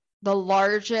had the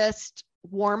largest,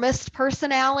 warmest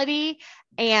personality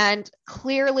and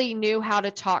clearly knew how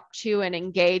to talk to and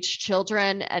engage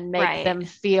children and make them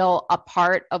feel a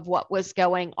part of what was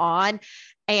going on.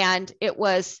 And it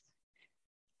was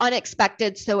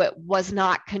unexpected, so it was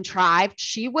not contrived.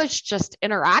 She was just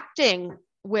interacting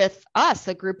with us,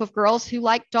 a group of girls who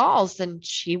liked dolls, and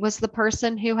she was the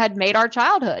person who had made our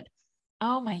childhood.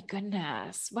 Oh my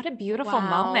goodness. What a beautiful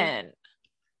moment.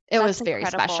 It was very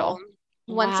special.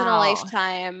 Once in a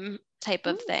lifetime type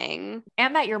of thing.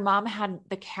 And that your mom had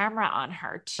the camera on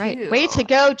her too. Right. Way to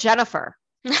go, Jennifer.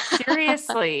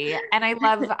 Seriously. And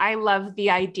I love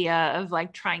the idea of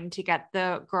like trying to get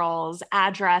the girls'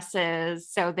 addresses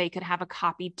so they could have a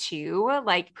copy too,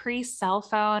 like pre-cell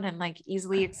phone and like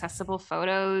easily accessible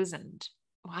photos. And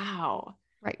wow.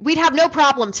 Right. We'd have no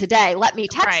problem today. Let me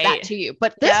text that to you.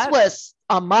 But this was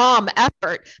a mom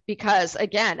effort because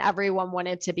again, everyone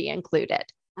wanted to be included.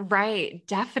 Right.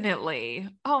 Definitely.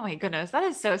 Oh my goodness. That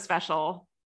is so special.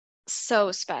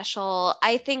 so special.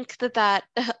 I think that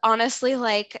honestly,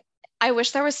 like, I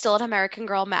wish there was still an American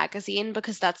Girl magazine,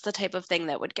 because that's the type of thing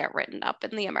that would get written up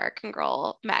in the American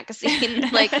Girl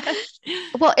magazine. Like,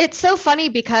 well, it's so funny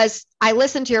because I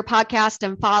listen to your podcast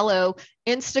and follow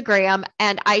Instagram,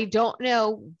 and I don't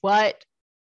know what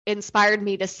inspired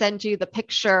me to send you the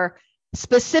picture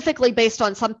specifically based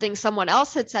on something someone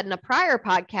else had said in a prior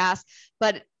podcast,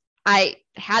 but I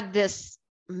had this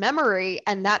memory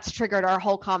and that's triggered our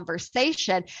whole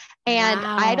conversation. And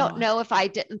Wow. I don't know if I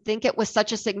didn't think it was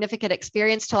such a significant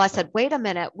experience till I said, wait a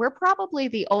minute, we're probably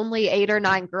the only 8 or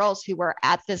 9 girls who were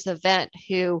at this event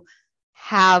who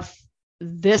have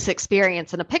this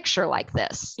experience in a picture like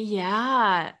this.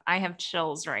 Yeah, I have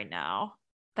chills right now.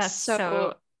 That's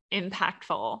so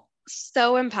impactful.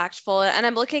 So impactful. And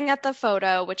I'm looking at the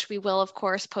photo, which we will, of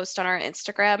course, post on our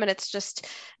Instagram. And it's just,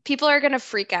 people are going to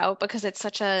freak out because it's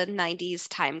such a 90s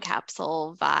time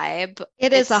capsule vibe.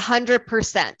 It is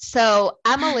 100%. So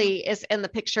Emily is in the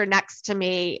picture next to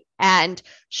me, and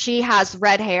she has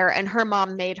red hair, and her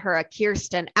mom made her a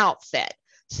Kirsten outfit.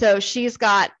 So she's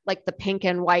got like the pink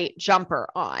and white jumper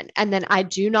on. And then I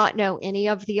do not know any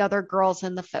of the other girls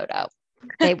in the photo.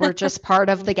 They were just part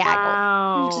of the gaggle.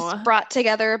 Wow. Just brought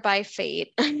together by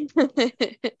fate. Fate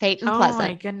and Oh pleasant.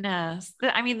 my goodness.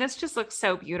 I mean, this just looks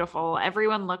so beautiful.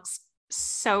 Everyone looks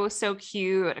so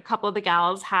cute. A couple of the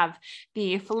gals have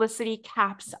the Felicity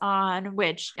caps on,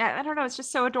 which I don't know, it's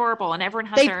just so adorable. And everyone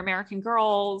has their American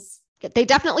Girls. They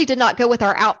definitely did not go with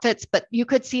our outfits, but you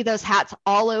could see those hats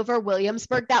all over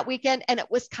Williamsburg that weekend. And it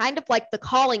was kind of like the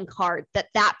calling card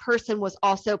that person was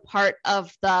also part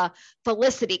of the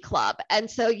Felicity Club. And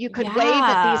so you could wave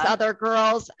at these other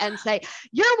girls and say,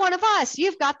 you're one of us,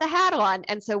 you've got the hat on.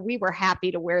 And so we were happy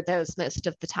to wear those most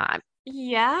of the time.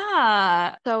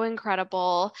 Yeah. So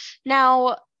incredible.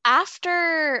 Now,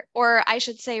 after, or I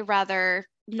should say rather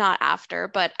not after,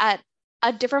 but at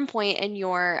a different point in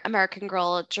your American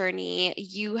Girl journey,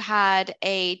 you had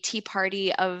a tea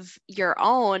party of your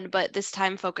own, but this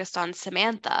time focused on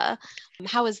Samantha.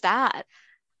 How was that?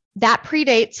 That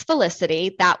predates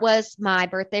Felicity. That was my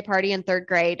birthday party in 3rd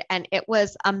grade, and it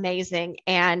was amazing.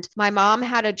 And my mom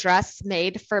had a dress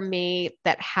made for me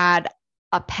that had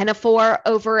a pinafore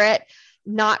over it,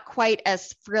 not quite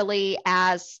as frilly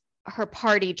as her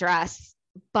party dress,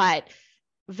 but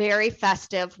very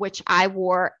festive, which I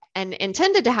wore and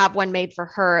intended to have one made for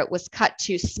her. It was cut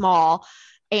too small.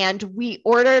 And we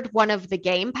ordered one of the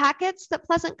game packets that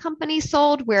Pleasant Company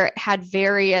sold, where it had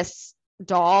various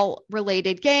doll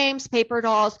related games, paper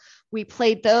dolls. We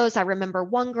played those. I remember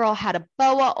one girl had a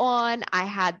boa on. I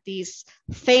had these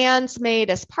fans made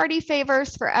as party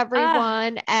favors for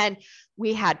everyone. And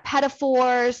we had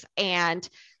pedophores and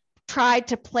tried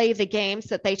to play the games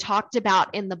that they talked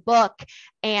about in the book.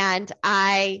 And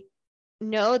I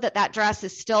know that dress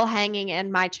is still hanging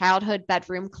in my childhood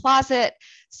bedroom closet.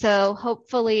 So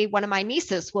hopefully one of my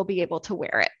nieces will be able to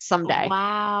wear it someday.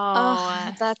 Wow.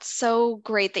 Oh, that's so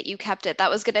great that you kept it.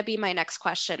 That was going to be my next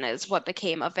question, is what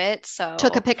became of it. So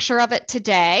took a picture of it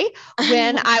today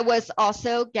when I was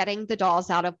also getting the dolls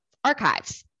out of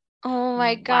archives. Oh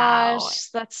my gosh,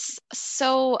 that's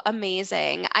so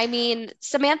amazing. I mean,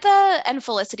 Samantha and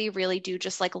Felicity really do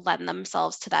just like lend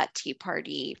themselves to that tea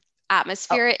party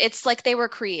atmosphere. It's like they were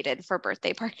created for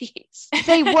birthday parties.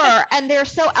 They were, and they're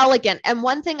so elegant. And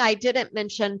one thing I didn't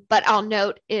mention, but I'll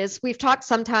note, is we've talked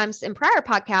sometimes in prior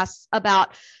podcasts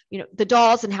about, the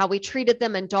dolls and how we treated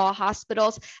them in doll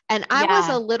hospitals. And I was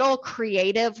a little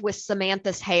creative with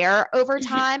Samantha's hair over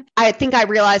time. I think I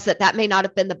realized that may not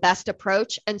have been the best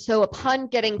approach. And so upon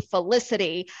getting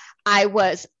Felicity, I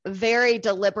was very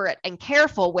deliberate and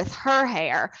careful with her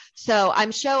hair. So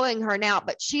I'm showing her now,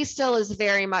 but she still is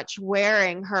very much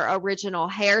wearing her original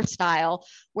hairstyle.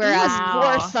 Whereas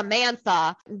poor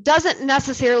Samantha doesn't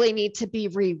necessarily need to be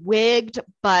re-wigged,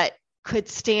 but could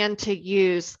stand to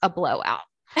use a blowout.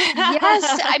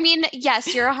 Yes. I mean,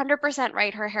 yes, you're 100%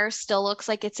 right. Her hair still looks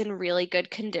like it's in really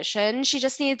good condition. She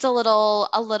just needs a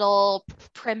little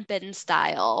primp in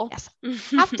style. Yes.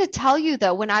 I have to tell you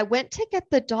though, when I went to get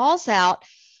the dolls out,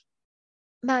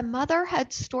 my mother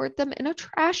had stored them in a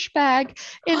trash bag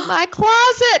in my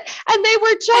closet, and they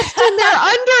were just in their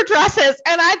underdresses.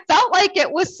 And I felt like it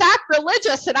was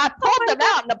sacrilegious. And I pulled them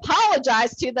out and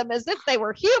apologized to them as if they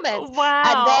were humans.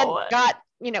 Wow. And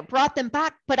then brought them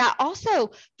back. But I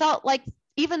also felt like,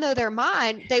 even though they're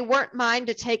mine, they weren't mine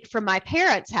to take from my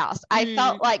parents' house. I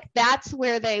felt like that's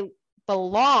where they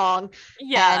belong.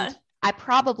 Yeah. And I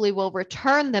probably will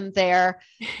return them there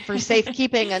for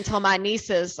safekeeping until my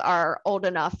nieces are old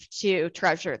enough to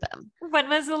treasure them. When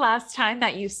was the last time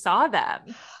that you saw them?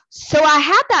 So I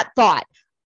had that thought.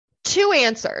 Two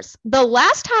answers. The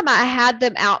last time I had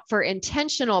them out for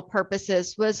intentional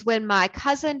purposes was when my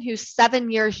cousin, who's 7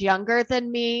 years younger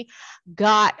than me,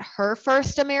 got her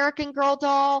first American Girl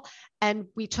doll. And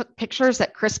we took pictures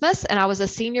at Christmas, and I was a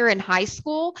senior in high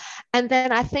school. And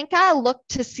then I think I looked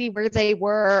to see where they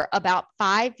were about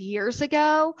 5 years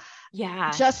ago. Yeah.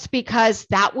 Just because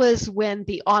that was when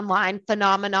the online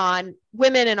phenomenon,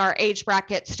 women in our age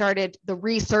bracket, started the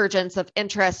resurgence of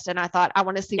interest. And I thought, I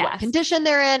want to see what condition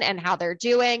they're in and how they're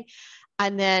doing,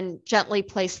 and then gently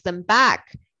place them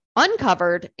back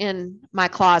uncovered in my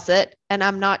closet. And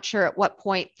I'm not sure at what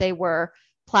point they were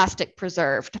plastic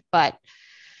preserved, but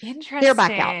they're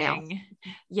back out now.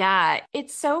 Yeah.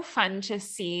 It's so fun to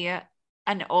see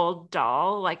an old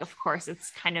doll. Like, of course,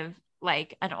 it's kind of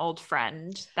like an old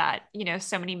friend that, you know,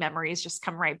 so many memories just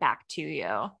come right back to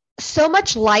you. So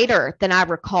much lighter than I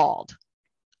recalled.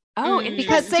 Oh,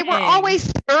 because they were always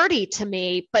sturdy to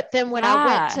me. But then when I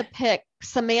went to pick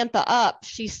Samantha up,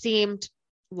 she seemed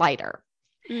lighter.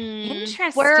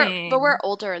 Interesting. But we're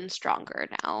older and stronger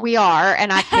now. We are.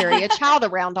 And I carry a child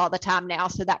around all the time now.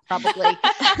 So that probably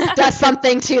does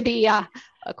something to the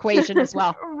equation as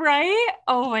well. Right?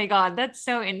 Oh my God. That's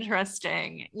so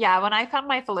interesting. Yeah. When I found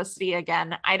my Felicity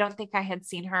again, I don't think I had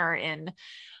seen her in,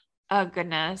 oh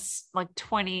goodness, like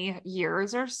 20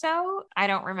 years or so. I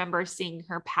don't remember seeing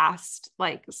her past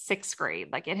like 6th grade.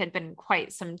 Like it had been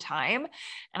quite some time.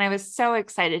 And I was so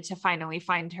excited to finally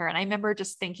find her. And I remember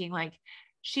just thinking like,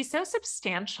 she's so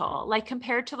substantial, like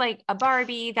compared to like a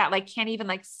Barbie that like can't even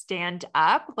like stand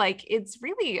up. Like it's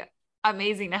really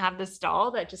amazing to have this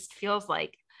doll that just feels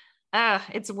like,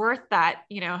 it's worth that,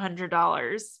 you know,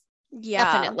 $100. Yeah,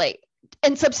 definitely.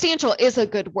 And substantial is a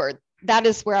good word. That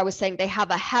is where I was saying they have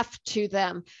a heft to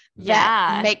them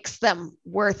that makes them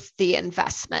worth the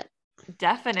investment.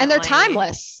 Definitely. And they're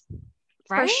timeless.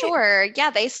 Right? For sure. Yeah.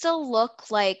 They still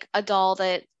look like a doll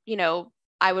that, you know,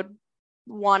 I would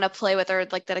want to play with, or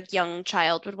like that a young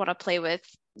child would want to play with,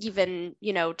 even,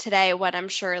 you know, today, when I'm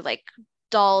sure like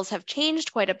dolls have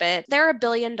changed quite a bit. They're $1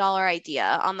 billion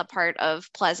idea on the part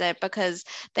of Pleasant because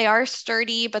they are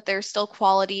sturdy, but they're still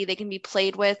quality. They can be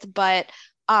played with, but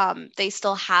they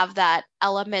still have that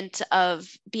element of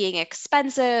being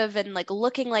expensive and like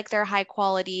looking like they're high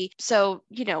quality. So,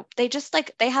 you know, they just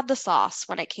like, they had the sauce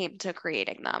when it came to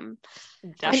creating them.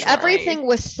 Definitely. And everything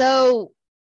was so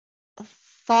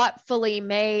thoughtfully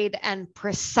made and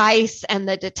precise, and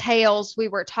the details. We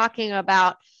were talking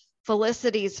about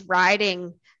Felicity's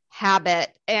riding habit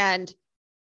and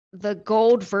the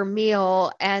gold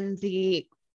vermeil and the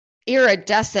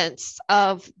iridescence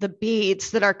of the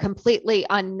beads that are completely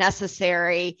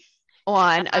unnecessary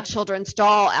on a children's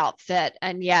doll outfit,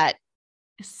 and yet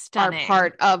stunning. Are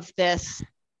part of this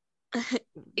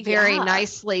very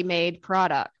nicely made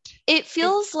product. It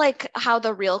feels like how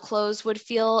the real clothes would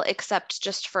feel, except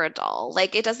just for a doll.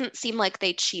 Like it doesn't seem like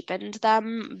they cheapened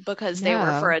them because they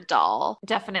were for a doll.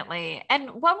 Definitely. And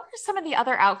what were some of the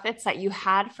other outfits that you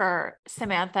had for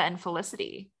Samantha and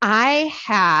Felicity? I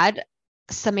had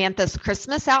Samantha's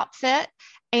Christmas outfit,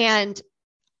 and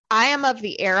I am of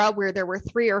the era where there were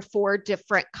 3 or 4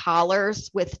 different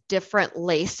collars with different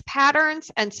lace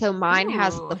patterns. And so mine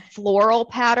has the floral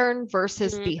pattern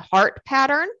versus the heart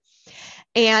pattern,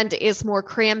 and is more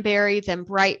cranberry than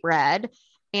bright red.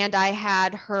 And I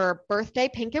had her birthday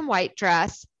pink and white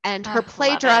dress and her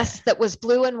play dress that was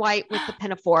blue and white with the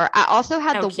pinafore. I also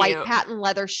had the white patent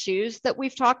leather shoes that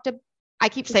we've talked about. I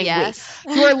keep saying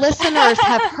we. Your listeners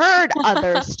have heard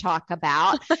others talk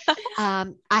about.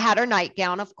 I had her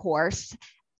nightgown, of course.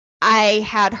 I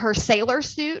had her sailor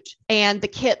suit and the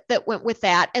kit that went with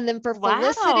that. And then for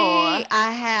Felicity,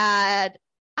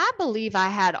 I believe I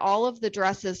had all of the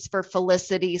dresses for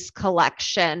Felicity's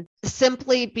collection,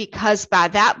 simply because by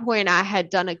that point I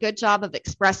had done a good job of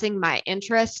expressing my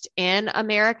interest in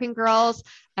American Girls.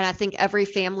 And I think every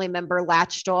family member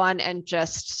latched on and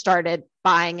just started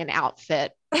buying an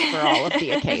outfit for all of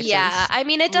the occasions. Yeah, I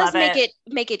mean, it does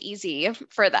make it easy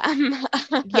for them.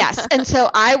 Yes. And so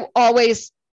I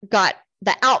always got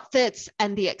the outfits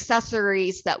and the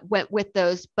accessories that went with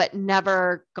those, but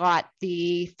never got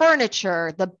the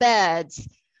furniture, the beds,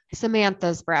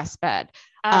 Samantha's brass bed,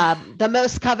 the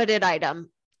most coveted item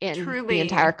in the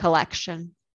entire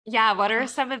collection. Yeah. What are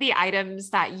some of the items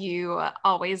that you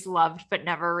always loved but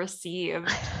never received?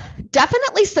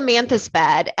 Definitely Samantha's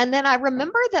bed. And then I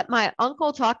remember that my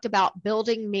uncle talked about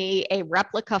building me a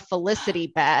replica Felicity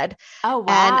bed. Oh, wow.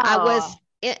 And I was,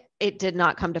 it did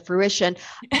not come to fruition,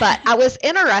 but I was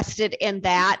interested in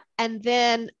that. And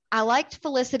then I liked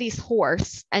Felicity's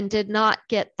horse and did not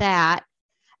get that.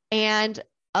 And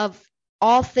of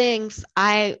all things,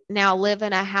 I now live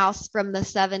in a house from the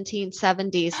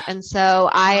 1770s. And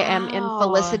so I am in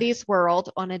Felicity's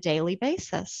world on a daily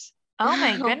basis. Oh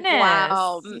my goodness.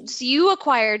 Wow. So you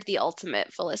acquired the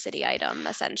ultimate Felicity item,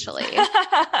 essentially.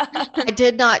 I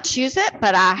did not choose it,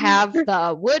 but I have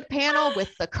the wood panel with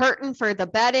the curtain for the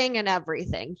bedding and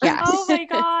everything. Yes. Oh my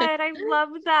God. I love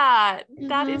that.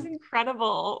 That is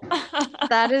incredible.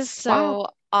 That is so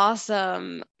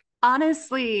awesome.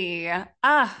 Honestly.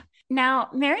 Now,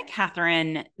 Mary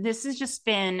Catherine, this has just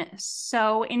been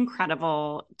so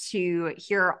incredible to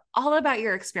hear all about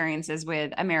your experiences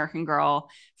with American Girl,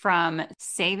 from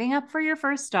saving up for your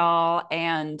first doll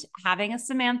and having a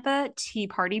Samantha Tea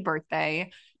Party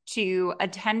birthday to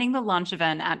attending the launch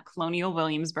event at Colonial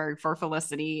Williamsburg for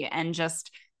Felicity and just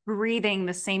breathing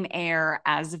the same air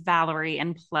as Valerie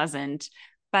and Pleasant.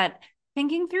 But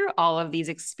thinking through all of these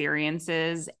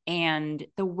experiences and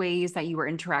the ways that you were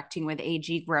interacting with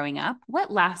AG growing up, what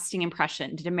lasting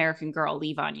impression did American Girl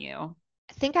leave on you?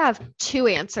 I think I have two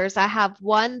answers. I have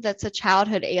one that's a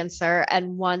childhood answer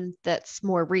and one that's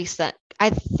more recent. I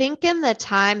think in the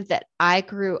time that I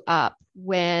grew up,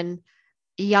 when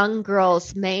young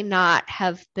girls may not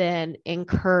have been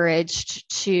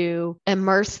encouraged to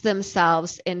immerse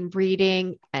themselves in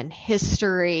reading and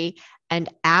history and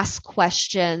ask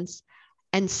questions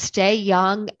and stay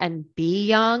young and be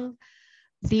young,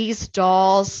 these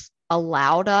dolls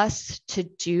allowed us to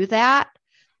do that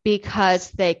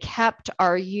because they kept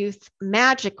our youth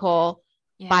magical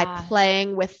by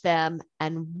playing with them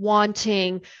and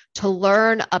wanting to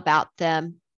learn about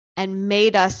them, and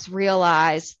made us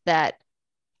realize that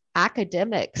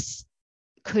academics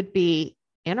could be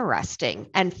interesting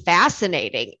and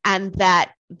fascinating, and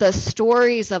that the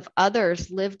stories of others'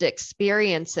 lived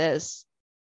experiences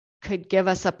could give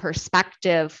us a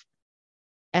perspective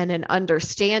and an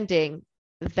understanding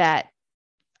that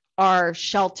our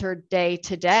sheltered day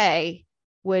to day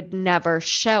would never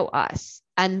show us.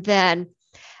 And then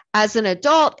as an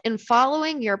adult, in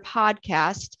following your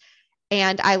podcast,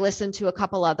 and I listened to a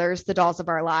couple others, The Dolls of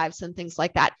Our Lives and things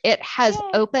like that, it has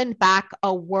opened back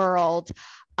a world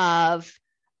of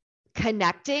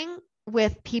connecting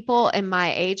with people in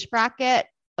my age bracket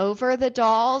over the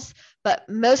dolls, but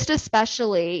most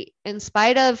especially, in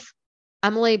spite of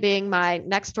Emily being my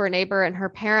next door neighbor and her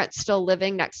parents still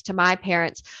living next to my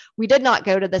parents, we did not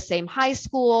go to the same high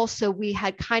school. So we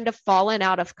had kind of fallen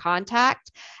out of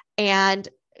contact. And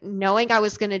knowing I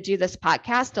was going to do this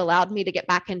podcast allowed me to get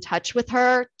back in touch with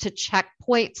her to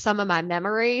checkpoint some of my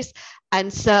memories.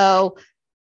 And so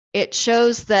it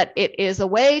shows that it is a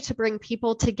way to bring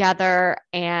people together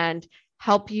and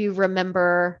help you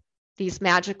remember these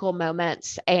magical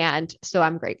moments. And so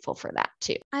I'm grateful for that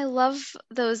too. I love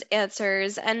those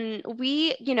answers. And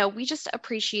we just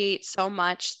appreciate so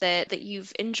much that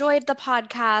you've enjoyed the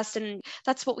podcast. And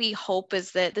that's what we hope,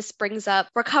 is that this brings up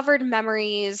recovered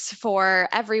memories for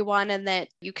everyone, and that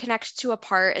you connect to a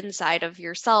part inside of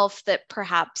yourself that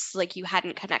perhaps like you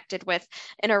hadn't connected with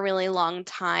in a really long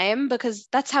time, because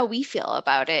that's how we feel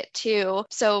about it too.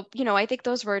 So, I think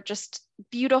those were just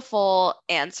beautiful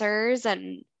answers,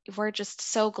 and we're just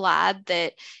so glad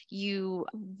that you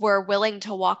were willing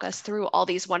to walk us through all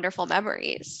these wonderful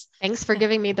memories. Thanks for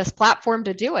giving me this platform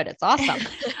to do it. It's awesome.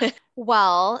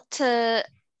 Well, to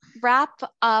wrap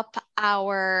up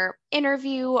our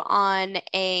interview on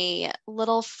a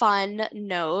little fun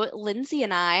note, Lindsay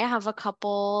and I have a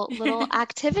couple little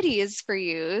activities for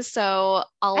you. So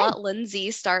I'll let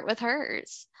Lindsay start with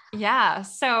hers. Yeah.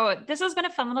 So this has been a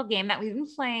fun little game that we've been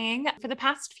playing for the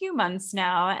past few months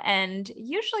now. And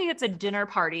usually it's a dinner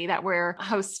party that we're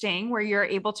hosting where you're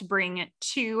able to bring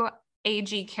two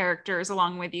AG characters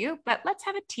along with you, but let's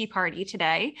have a tea party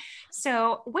today.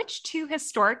 So which two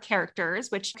historic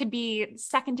characters, which could be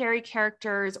secondary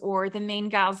characters or the main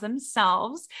gals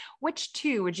themselves, which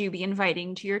two would you be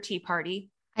inviting to your tea party?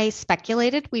 I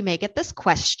speculated we may get this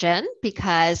question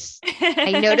because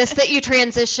I noticed that you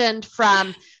transitioned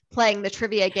from playing the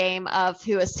trivia game of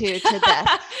who is who to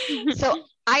this. So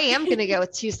I am going to go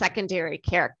with two secondary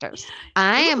characters.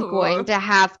 I am going to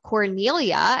have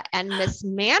Cornelia and Miss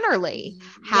Mannerly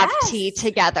have tea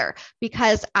together,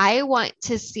 because I want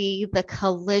to see the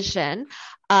collision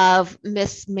of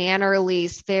Miss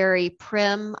Mannerly's very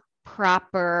prim,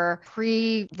 proper,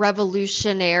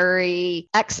 pre-revolutionary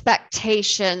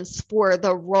expectations for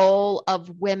the role of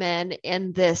women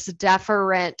in this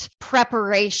deferent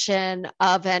preparation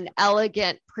of an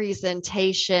elegant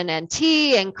presentation and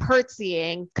tea and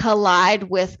curtsying collide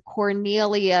with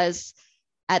Cornelia's,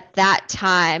 at that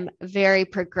time, very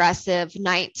progressive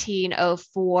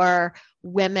 1904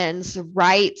 women's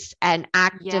rights and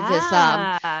activism.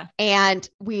 Yeah. And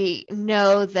we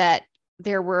know that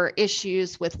there were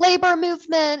issues with labor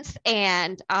movements,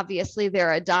 and obviously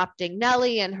they're adopting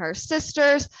Nellie and her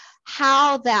sisters,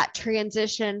 how that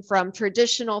transition from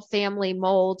traditional family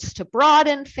molds to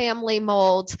broadened family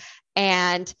molds,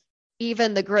 and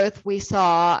even the growth we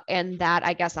saw in that,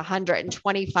 I guess,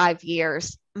 125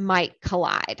 years might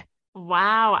collide.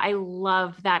 Wow. I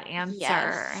love that answer.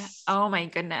 Yes. Oh my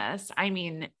goodness. I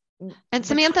mean, and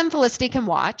Samantha and Felicity can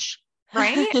watch.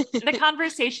 Right? The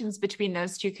conversations between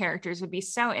those two characters would be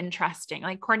so interesting.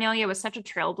 Like Cornelia was such a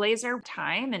trailblazer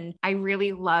time, and I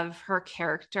really love her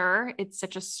character. It's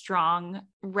such a strong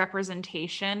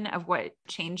representation of what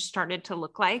change started to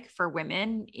look like for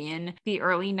women in the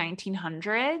early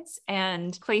 1900s,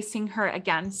 and placing her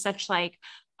against such like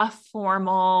a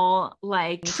formal,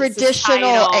 like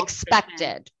traditional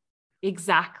expected.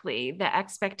 Exactly. The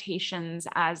expectations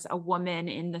as a woman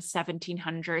in the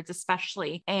 1700s,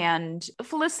 especially. And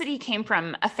Felicity came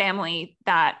from a family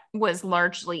that was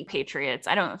largely patriots.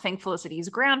 I don't think Felicity's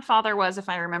grandfather was, if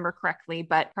I remember correctly,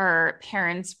 but her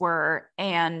parents were.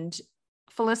 And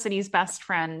Felicity's best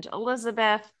friend,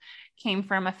 Elizabeth, came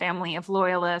from a family of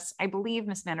loyalists. I believe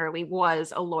Miss Manderley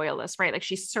was a loyalist, right? Like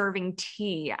she's serving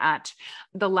tea at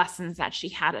the lessons that she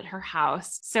had at her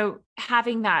house. So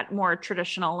having that more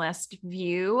traditionalist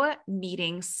view,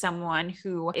 meeting someone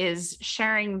who is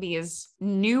sharing these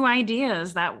new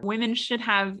ideas that women should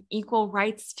have equal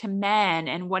rights to men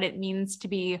and what it means to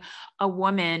be a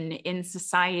woman in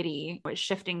society was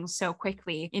shifting so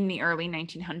quickly in the early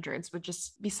 1900s would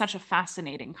just be such a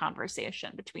fascinating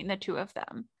conversation between the two of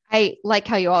them. I like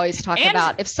how you always talk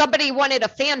about if somebody wanted a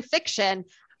fan fiction,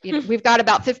 you know, we've got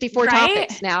about 54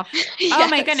 topics now. Oh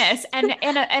my goodness.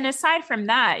 And aside from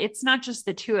that, it's not just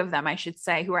the two of them, I should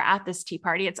say, who are at this tea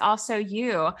party. It's also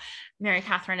you, Mary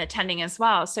Catherine, attending as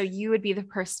well. So you would be the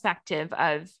perspective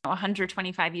of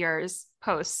 125 years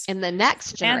post in the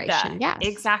next generation. Yes,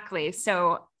 exactly.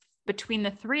 So between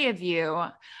the three of you,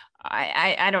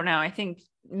 I don't know. I think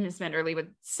Ms. Manderley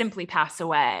would simply pass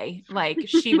away. Like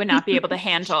she would not be able to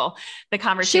handle the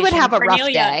conversation. She would have a rough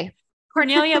day.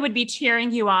 Cornelia would be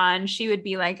cheering you on. She would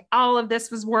be like, all of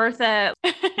this was worth it.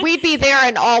 We'd be there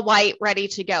in all white, ready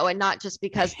to go. And not just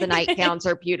because the nightgowns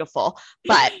are beautiful,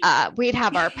 but we'd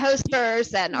have our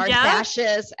posters and our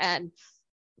sashes and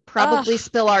probably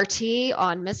spill our tea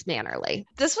on Miss Mannerly.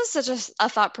 This was such a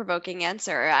thought-provoking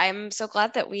answer. I'm so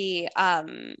glad that we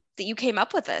that you came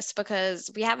up with this,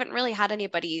 because we haven't really had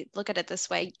anybody look at it this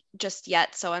way just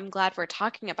yet. So I'm glad we're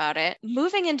talking about it.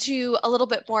 Moving into a little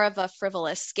bit more of a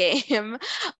frivolous game,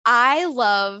 I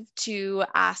love to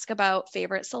ask about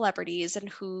favorite celebrities and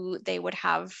who they would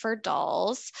have for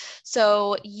dolls.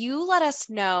 So you let us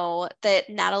know that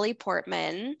Natalie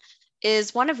Portman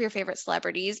is one of your favorite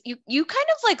celebrities. You kind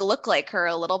of like look like her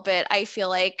a little bit, I feel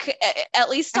like, at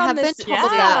least on this. I have been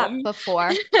told that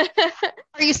before.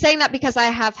 Are you saying that because I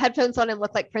have headphones on and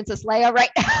look like Princess Leia right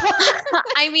now?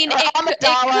 I mean, it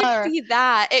could be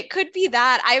that. It could be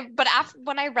that. But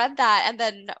when I read that and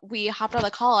then we hopped on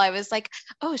the call, I was like,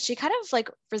 oh, she kind of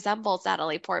like resembles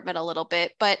Natalie Portman a little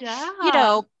bit. But, you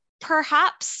know,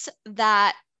 perhaps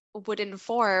that would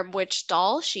inform which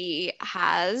doll she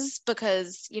has,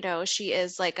 because, you know, she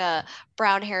is like a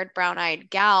brown-haired, brown-eyed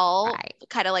gal, right,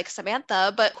 kind of like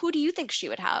Samantha. But who do you think she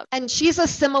would have? And she's a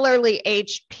similarly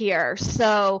aged peer,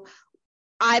 so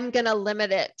I'm gonna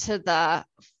limit it to the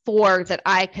four that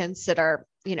I consider,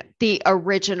 you know, the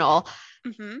original.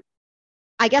 Mm-hmm.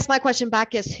 I guess my question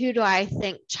back is, who do I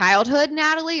think childhood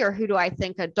Natalie or who do I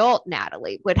think adult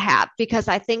Natalie would have? Because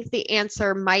I think the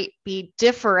answer might be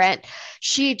different.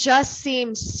 She just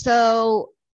seems so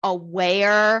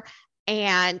aware,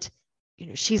 and, you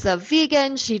know, she's a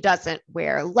vegan. She doesn't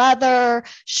wear leather.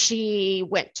 She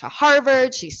went to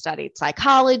Harvard. She studied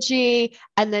psychology,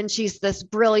 and then she's this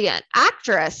brilliant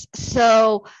actress.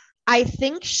 So I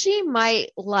think she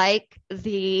might like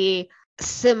the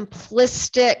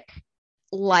simplistic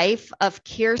life of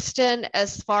Kirsten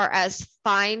as far as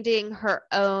finding her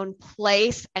own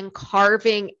place and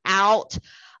carving out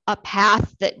a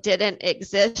path that didn't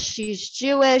exist. She's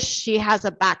Jewish. She has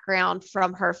a background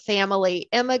from her family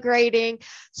immigrating.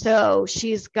 So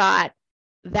she's got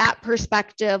that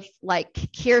perspective like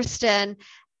Kirsten,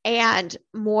 and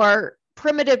more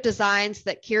primitive designs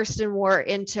that Kirsten wore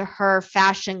into her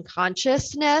fashion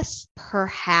consciousness,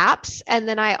 perhaps. And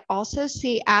then I also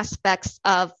see aspects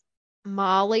of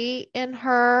Molly in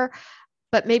her,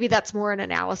 but maybe that's more an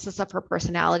analysis of her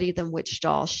personality than which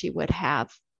doll she would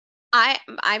have. I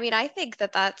mean, I think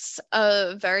that that's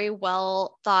a very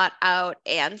well thought out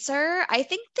answer. I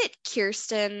think that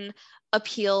Kirsten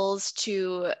appeals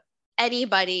to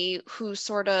anybody who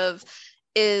sort of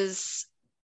is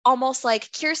almost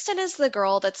like Kirsten is the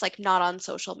girl that's like not on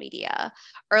social media,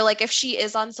 or like if she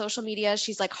is on social media,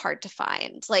 she's like hard to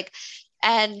find. Like,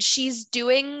 and she's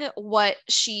doing what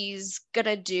she's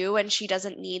gonna do and she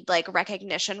doesn't need like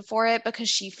recognition for it because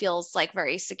she feels like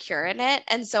very secure in it.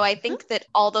 And so I think that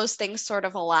all those things sort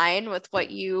of align with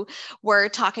what you were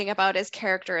talking about as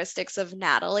characteristics of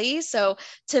Natalie. So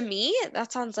to me,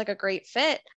 that sounds like a great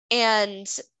fit. And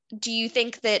do you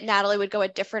think that Natalie would go a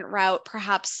different route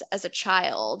perhaps as a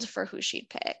child for who she'd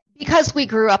pick? Because we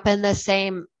grew up in the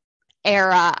same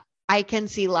era, I can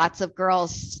see lots of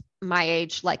girls my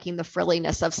age liking the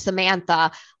frilliness of Samantha,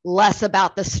 less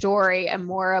about the story and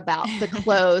more about the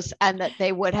clothes, and that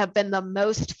they would have been the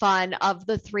most fun of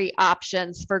the three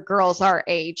options for girls our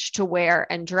age to wear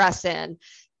and dress in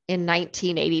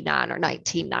 1989 or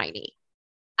 1990.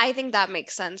 I think that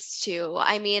makes sense too.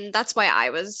 I mean, that's why I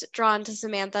was drawn to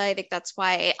Samantha. I think that's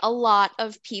why a lot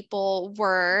of people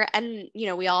were, and you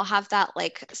know, we all have that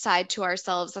like side to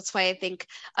ourselves. That's why I think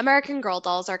American Girl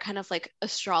dolls are kind of like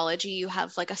astrology. You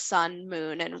have like a sun,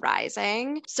 moon, and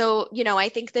rising. So, you know, I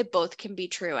think that both can be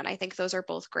true. And I think those are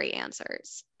both great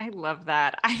answers. I love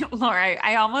that. Laura,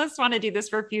 I almost want to do this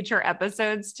for future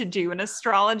episodes, to do an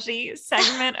astrology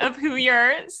segment of who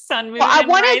your sun, moon, and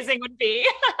rising would be.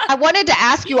 I wanted to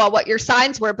ask you all what your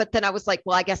signs were, but then I was like,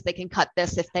 well, I guess they can cut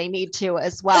this if they need to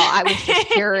as well. I was just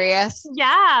curious.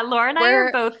 Yeah. Laura and I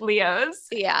are both Leos.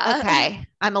 Yeah. Okay.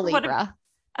 I'm a Libra.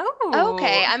 Oh,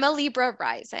 okay. I'm a Libra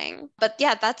rising, but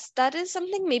yeah, that is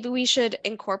something maybe we should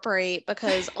incorporate,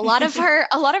 because a lot of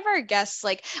our guests,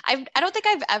 like I don't think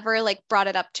I've ever like brought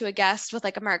it up to a guest with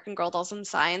like American Girl dolls and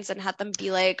signs and had them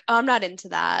be like, oh, I'm not into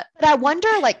that. But I wonder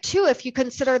like too, if you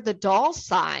consider the doll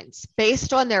signs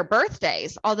based on their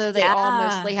birthdays, although they all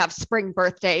mostly have spring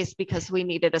birthdays because we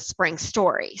needed a spring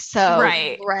story. So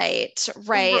right. A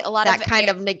lot that of kind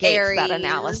of negates Aries. That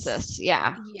analysis.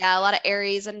 Yeah. Yeah. A lot of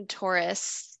Aries and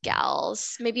Taurus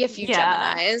gals, maybe a few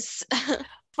Geminis.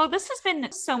 Well, this has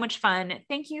been so much fun.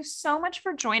 Thank you so much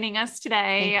for joining us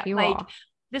today. Thank you all.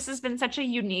 This has been such a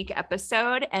unique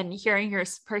episode, and hearing your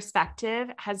perspective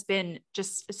has been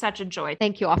just such a joy.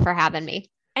 Thank you all for having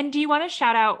me. And do you want to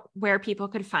shout out where people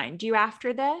could find you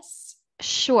after this?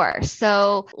 Sure.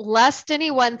 So lest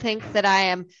anyone think that I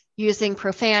am using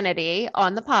profanity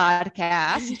on the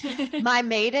podcast, my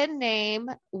maiden name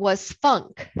was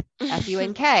Funk,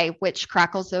 Funk, which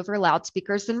crackles over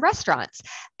loudspeakers in restaurants.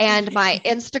 And my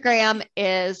Instagram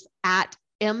is at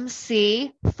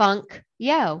MCFunkYo.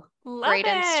 Great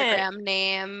Instagram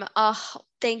name. Oh,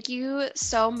 thank you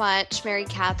so much, Mary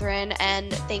Catherine.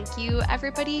 And thank you,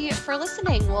 everybody, for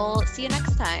listening. We'll see you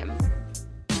next time.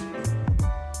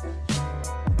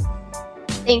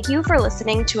 Thank you for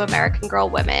listening to American Girl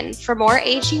Women. For more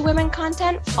AG Women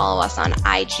content, follow us on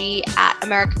IG at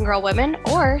American Girl Women,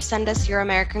 or send us your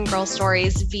American Girl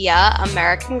stories via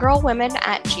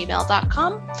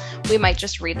americangirlwomen@gmail.com. We might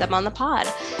just read them on the pod.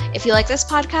 If you like this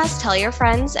podcast, tell your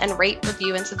friends and rate,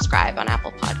 review, and subscribe on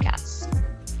Apple Podcasts.